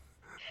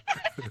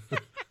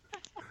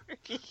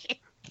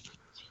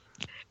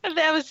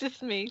 That was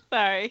just me.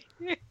 Sorry.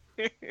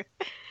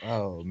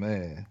 Oh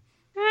man.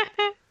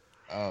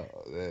 Oh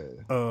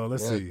man.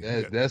 Let's see.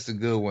 That's a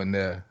good one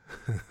there.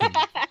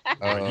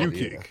 You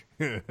kick.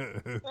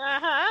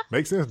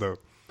 Makes sense though.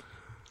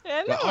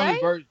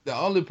 The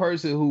only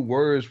person who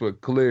words were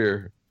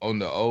clear on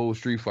the old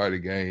Street Fighter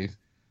games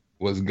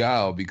was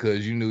Guile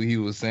because you knew he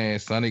was saying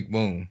Sonic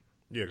Boom.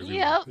 Yeah,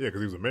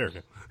 because he was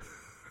American.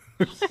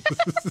 Of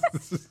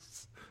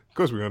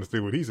course, we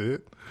understood what he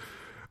said.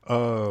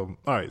 All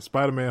right,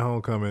 Spider-Man: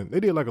 Homecoming. They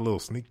did like a little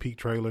sneak peek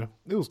trailer.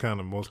 It was kind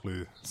of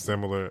mostly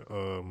similar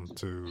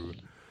to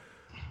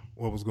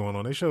what was going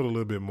on. They showed a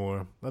little bit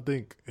more. I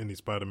think in the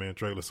Spider-Man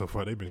trailer so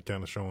far, they've been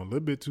kind of showing a little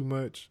bit too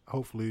much.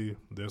 Hopefully,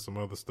 there's some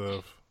other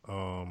stuff.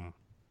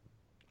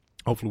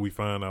 Hopefully, we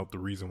find out the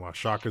reason why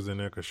Shocker's in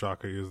there, because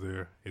Shocker is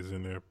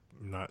in there,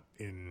 not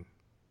in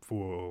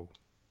full.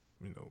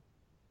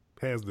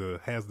 Has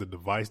the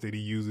device that he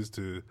uses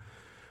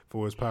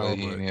for his power.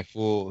 He ain't in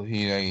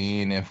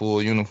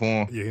full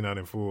uniform. Yeah, he's not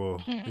in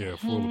full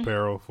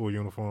apparel, full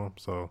uniform.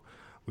 So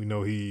we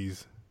know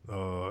he's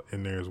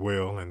in there as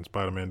well, and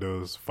Spider-Man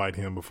does fight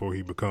him before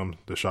he becomes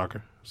the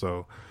Shocker.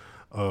 So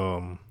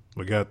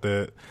we got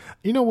that.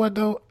 You know what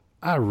though?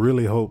 I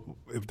really hope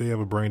if they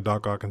ever bring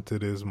Doc Ock into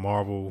this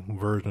Marvel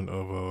version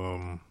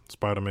of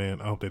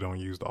Spider-Man, I hope they don't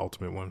use the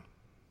Ultimate one.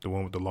 The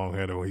one with the long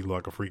hair, where he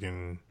looked like a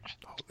freaking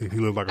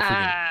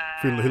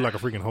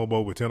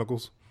hobo with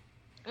tentacles.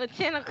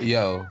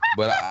 Yo,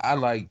 but I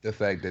like the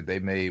fact that they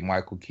made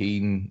Michael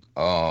Keaton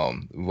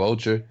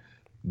Vulture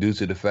due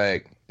to the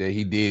fact that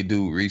he did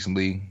do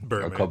recently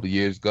Birdman. A couple of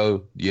years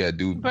ago. Yeah,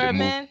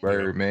 Birdman.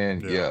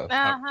 Yeah.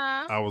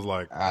 I was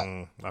like,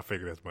 I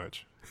figured as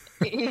much.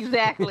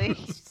 Exactly.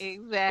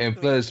 And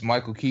plus,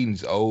 Michael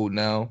Keaton's old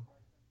now.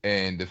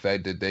 And the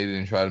fact that they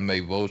didn't try to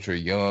make Vulture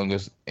young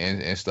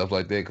and stuff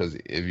like that, because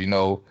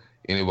if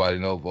anybody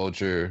know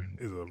Vulture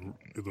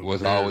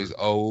was always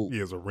old.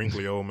 He is a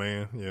wrinkly old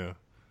man. Yeah.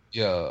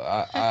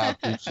 Yeah, I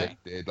appreciate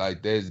that.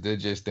 Like, they're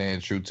just staying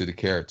true to the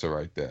character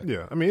right there.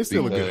 Yeah, I mean, it's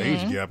still a good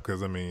age gap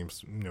because,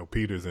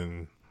 Peter's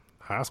in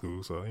high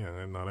school, so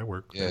yeah, no, that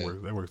works. Yeah.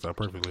 That works out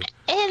perfectly.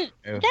 And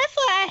that's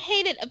what I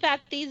hated about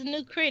these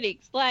new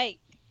critics. Like,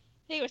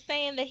 they were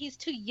saying that he's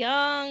too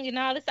young and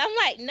all this. I'm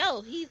like, no,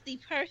 he's the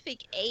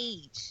perfect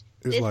age.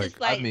 This is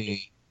like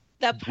the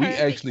perfect we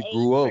actually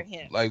grew up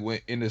like when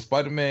in the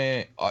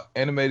Spider-Man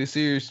animated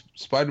series.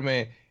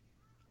 Spider-Man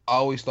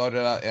always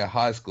started out at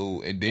high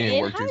school and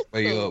then worked his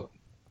way up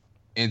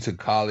into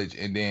college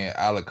and then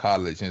out of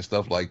college and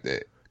stuff like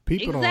that.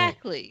 People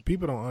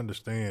don't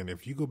understand.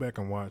 If you go back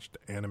and watch the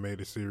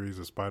animated series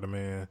of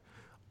Spider-Man,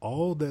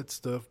 all that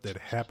stuff that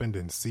happened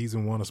in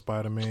season 1 of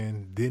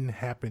Spider-Man didn't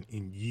happen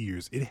in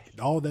years.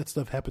 All that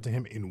stuff happened to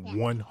him in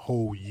one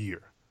whole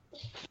year.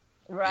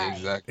 Right.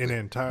 Exactly. In the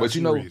entire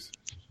series.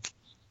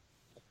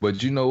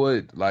 But you know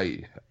what?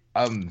 Like,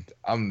 I'm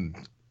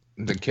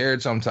the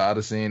character I'm tired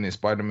of seeing in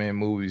Spider-Man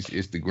movies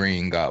is the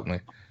Green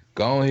Goblin.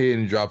 Go ahead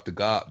and drop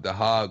the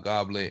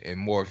Hobgoblin and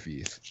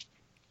Morpheus.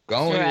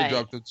 Go ahead and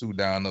drop the two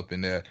down up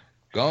in there.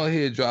 Go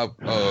ahead and drop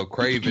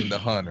Kraven the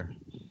Hunter.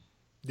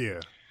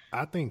 Yeah.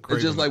 I think Kraven,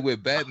 it's just like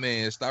with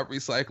Batman, stop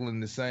recycling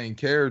the same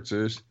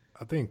characters.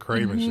 I think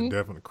Kraven should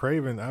definitely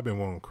Kraven. I've been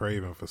wanting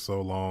Kraven for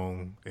so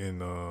long in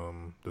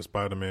the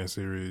Spider-Man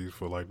series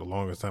for like the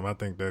longest time. I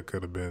think that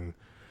could have been.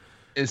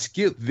 And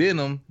skip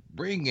Venom,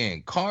 bring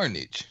in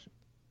Carnage.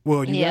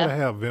 Well, you gotta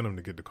have Venom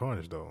to get the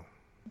Carnage though.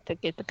 To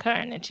get the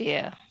Carnage,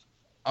 yeah.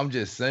 I'm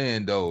just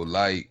saying though,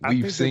 like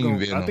we've seen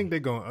Venom. I think they're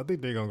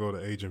gonna go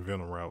the Agent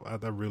Venom route.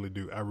 I really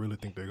do. I really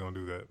think they're gonna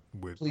do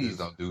that. Please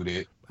don't do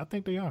that. I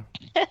think they are.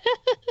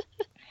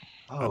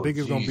 I think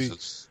it's gonna be.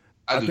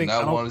 I do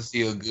not want to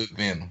see a good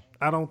Venom.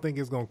 I don't think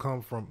it's gonna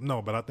come from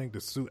but I think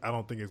the suit. I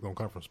don't think it's gonna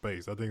come from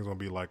space. I think it's gonna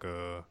be like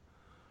a.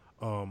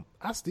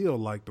 I still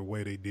like the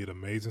way they did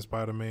Amazing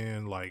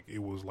Spider-Man. Like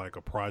it was like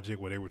a project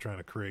where they were trying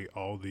to create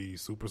all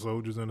these super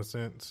soldiers in a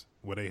sense.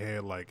 Where they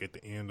had like at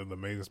the end of the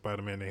Amazing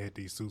Spider-Man, they had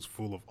these suits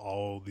full of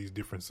all these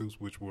different suits,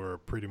 which were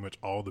pretty much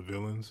all the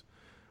villains.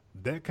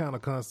 That kind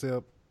of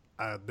concept,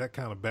 that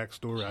kind of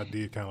backstory, I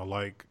did kind of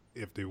like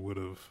if they would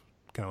have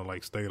kind of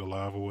like stayed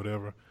alive or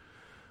whatever.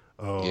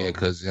 Yeah,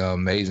 because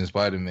Amazing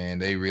Spider-Man,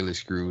 they really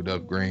screwed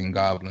up Green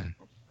Goblin.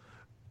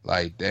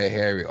 Like that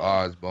Harry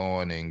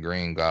Osborn and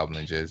Green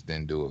Goblin just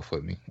didn't do it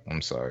for me.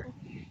 I'm sorry.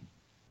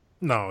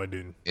 No, it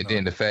didn't. And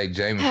then the fact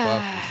Jamie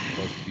Foxx was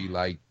supposed to be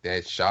like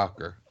that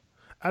shocker.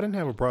 I didn't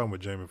have a problem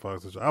with Jamie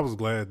Foxx. I was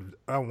glad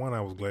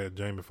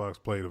Jamie Foxx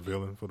played a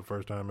villain for the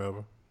first time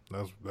ever.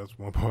 That's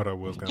one part I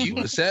was kind of. You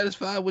were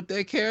satisfied with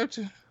that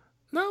character?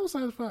 No, I was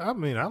satisfied. I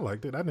mean, I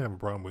liked it. I didn't have a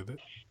problem with it.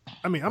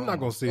 I mean, I'm not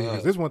gonna sit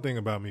here. There's one thing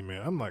about me,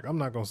 man. I'm not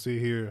gonna sit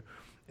here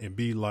and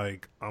be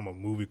like I'm a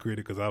movie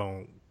critic because I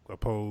don't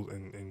oppose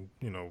and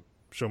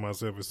show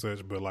myself as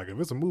such. But like if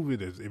it's a movie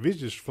if it's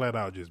just flat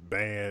out just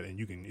bad and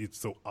it's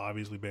so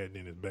obviously bad,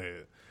 then it's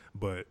bad.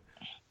 But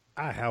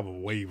I have a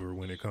waiver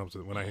when it comes to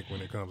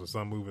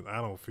some movies.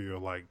 I don't feel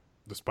like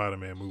the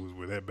Spider-Man movies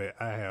were that bad.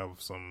 I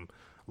have some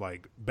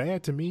like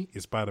bad to me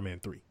is Spider-Man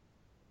 3.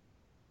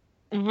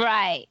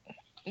 Right.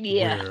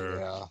 Yeah. Where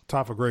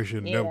Topher Grace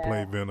never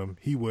played Venom.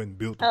 He wasn't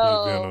built to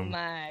play Venom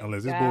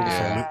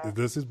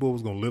unless his boy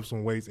was gonna lift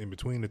some weights in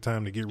between the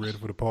time to get ready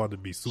for the part to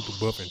be super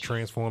buff and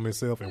transform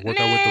himself and work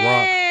out with The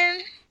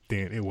Rock.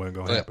 Then it wasn't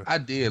gonna happen. I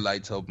did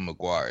like Tobey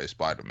Maguire as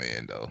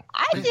Spider-Man though.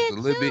 I did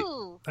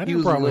too. He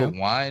was a little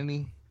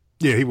whiny.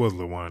 Yeah, he was a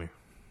little whiny.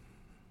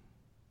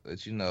 But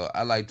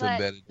I liked him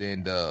better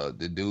than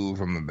the dude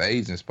from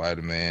Amazing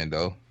Spider-Man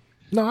though.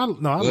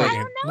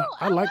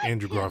 I like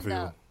Andrew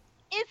Garfield.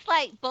 It's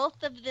like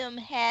both of them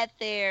had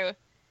their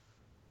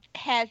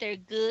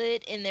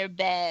good and their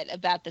bad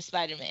about the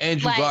Spider-Man.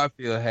 Andrew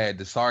Garfield had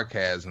the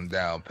sarcasm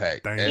down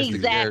packed.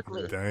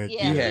 Exactly. He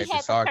had the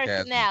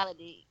sarcasm.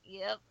 Personality.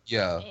 Yep.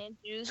 Yeah.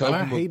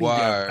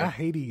 I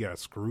hate he got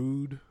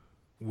screwed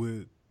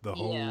with the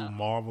whole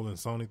Marvel and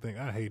Sony thing.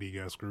 I hate he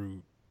got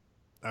screwed.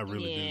 I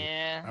really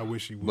do. I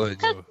wish he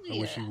would. I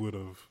wish he would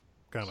have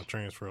kind of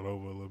transferred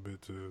over a little bit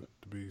to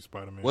be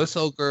Spider-Man. What's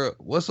old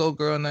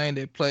girl name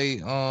that played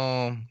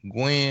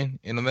Gwen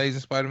in Amazing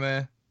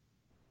Spider-Man?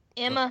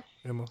 Emma.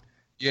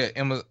 Yeah,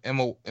 Emma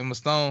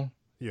Stone.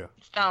 Yeah.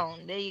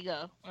 Stone. There you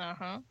go.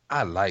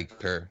 I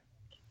like her.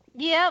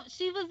 Yep,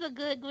 she was a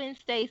good Gwen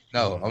Stacy.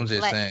 No, I'm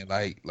just saying,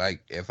 like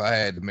if I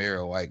had to marry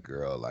a white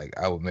girl, like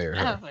I would marry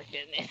her. Oh my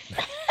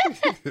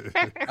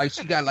goodness. Like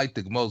she got like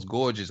the most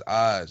gorgeous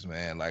eyes,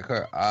 man. Like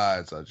her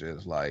eyes are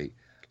just like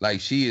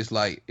she is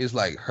like it's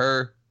like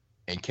her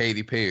and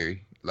Katy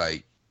Perry.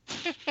 Like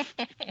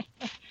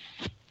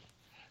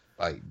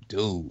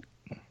dude.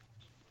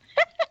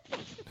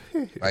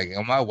 Like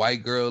on my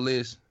white girl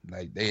list,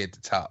 like they at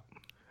the top.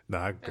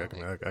 Nah, I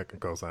can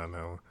co-sign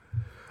that one.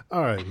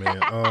 All right, man.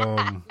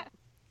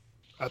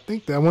 I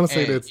think that I want to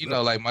say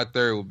that like my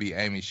third would be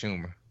Amy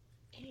Schumer.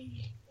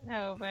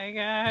 Oh my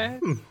god.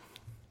 I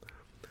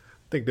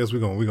think that's we're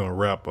gonna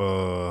wrap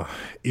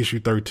issue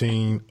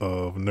 13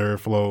 of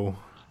Nerd Flow.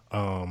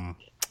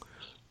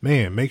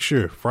 Man, make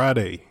sure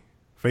Friday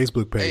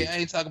Facebook page. Hey, I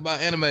ain't talking about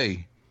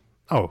anime.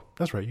 Oh,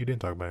 that's right. You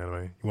didn't talk about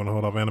anime. You want to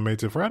hold off anime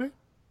till Friday?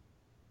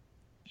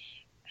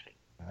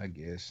 I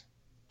guess.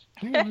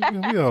 Yeah,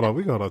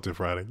 we hold off till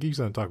Friday. Give you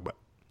something to talk about.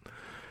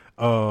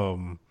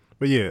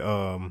 But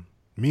yeah,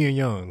 me and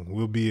Young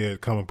will be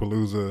at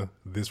Comicpalooza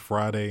this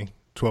Friday,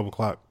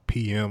 12:00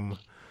 p.m.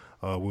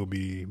 We'll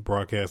be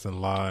broadcasting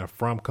live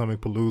from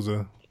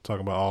Comicpalooza,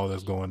 talking about all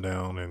that's going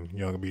down, and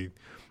Young will be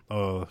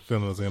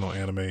filling us in on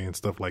anime and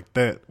stuff like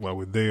that while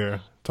we're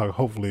there.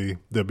 Hopefully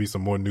there'll be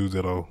some more news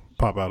that'll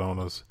pop out on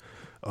us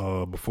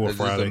before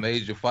Friday. There's a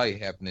major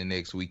fight happening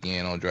next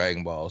weekend on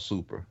Dragon Ball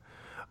Super.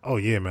 Oh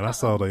yeah, man! I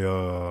saw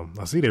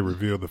I see they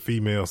revealed the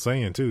female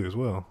Saiyan too as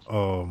well.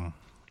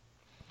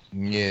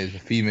 Yeah, it's a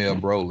female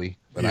Broly,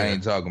 but I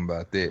ain't talking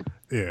about that.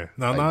 Yeah,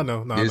 I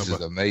know. This is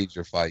a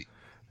major fight.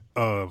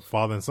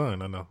 Father and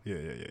son. I know.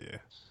 Yeah.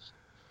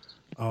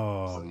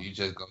 So you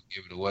just gonna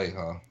give it away,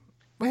 huh?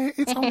 Man,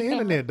 it's on the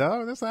internet,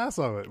 dog. That's how I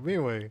saw it. But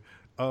anyway,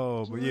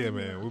 but yeah,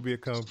 man, we'll be at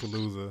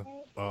Comicpalooza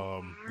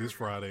this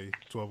Friday,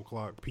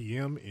 12:00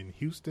 p.m. in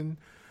Houston.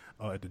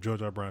 At the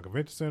George R. Brown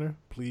Convention Center.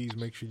 Please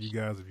make sure if you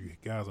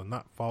guys are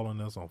not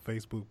following us on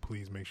Facebook,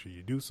 please make sure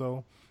you do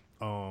so.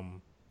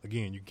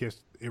 Again, you catch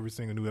every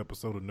single new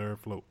episode of Nerd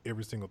Flow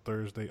every single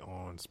Thursday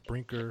on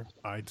Spreaker,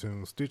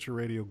 iTunes, Stitcher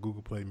Radio,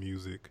 Google Play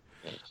Music.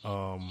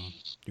 You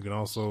can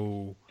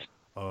also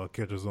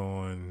catch us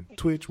on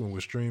Twitch when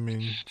we're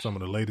streaming some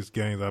of the latest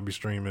games. I'll be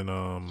streaming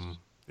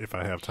if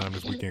I have time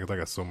this weekend, because I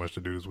got so much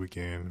to do this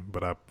weekend.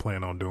 But I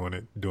plan on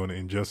doing the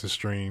Injustice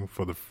stream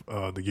for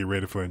to get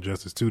ready for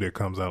Injustice 2 that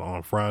comes out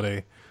on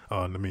Friday.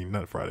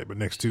 Not Friday, but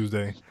next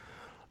Tuesday.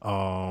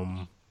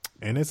 And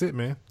that's it,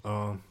 man.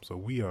 So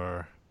we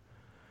are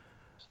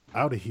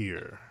out of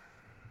here.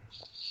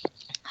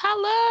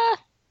 Holla!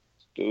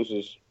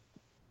 Deuces.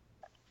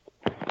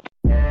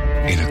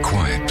 In a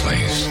quiet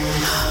place,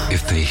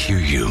 if they hear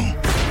you,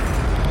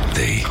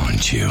 they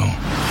hunt you.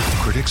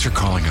 Critics are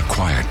calling A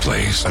Quiet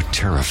Place a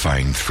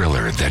terrifying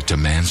thriller that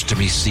demands to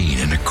be seen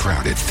in a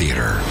crowded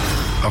theater.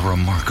 A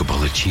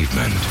remarkable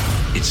achievement.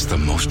 It's the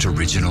most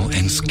original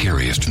and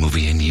scariest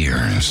movie in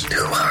years.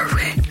 Who are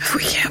we if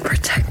we can't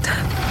protect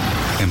them?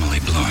 Emily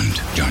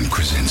Blunt, John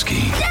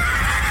Krasinski.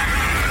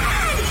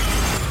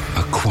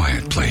 A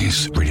Quiet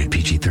Place, rated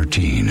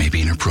PG-13, may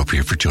be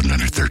inappropriate for children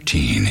under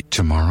 13.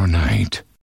 Tomorrow night.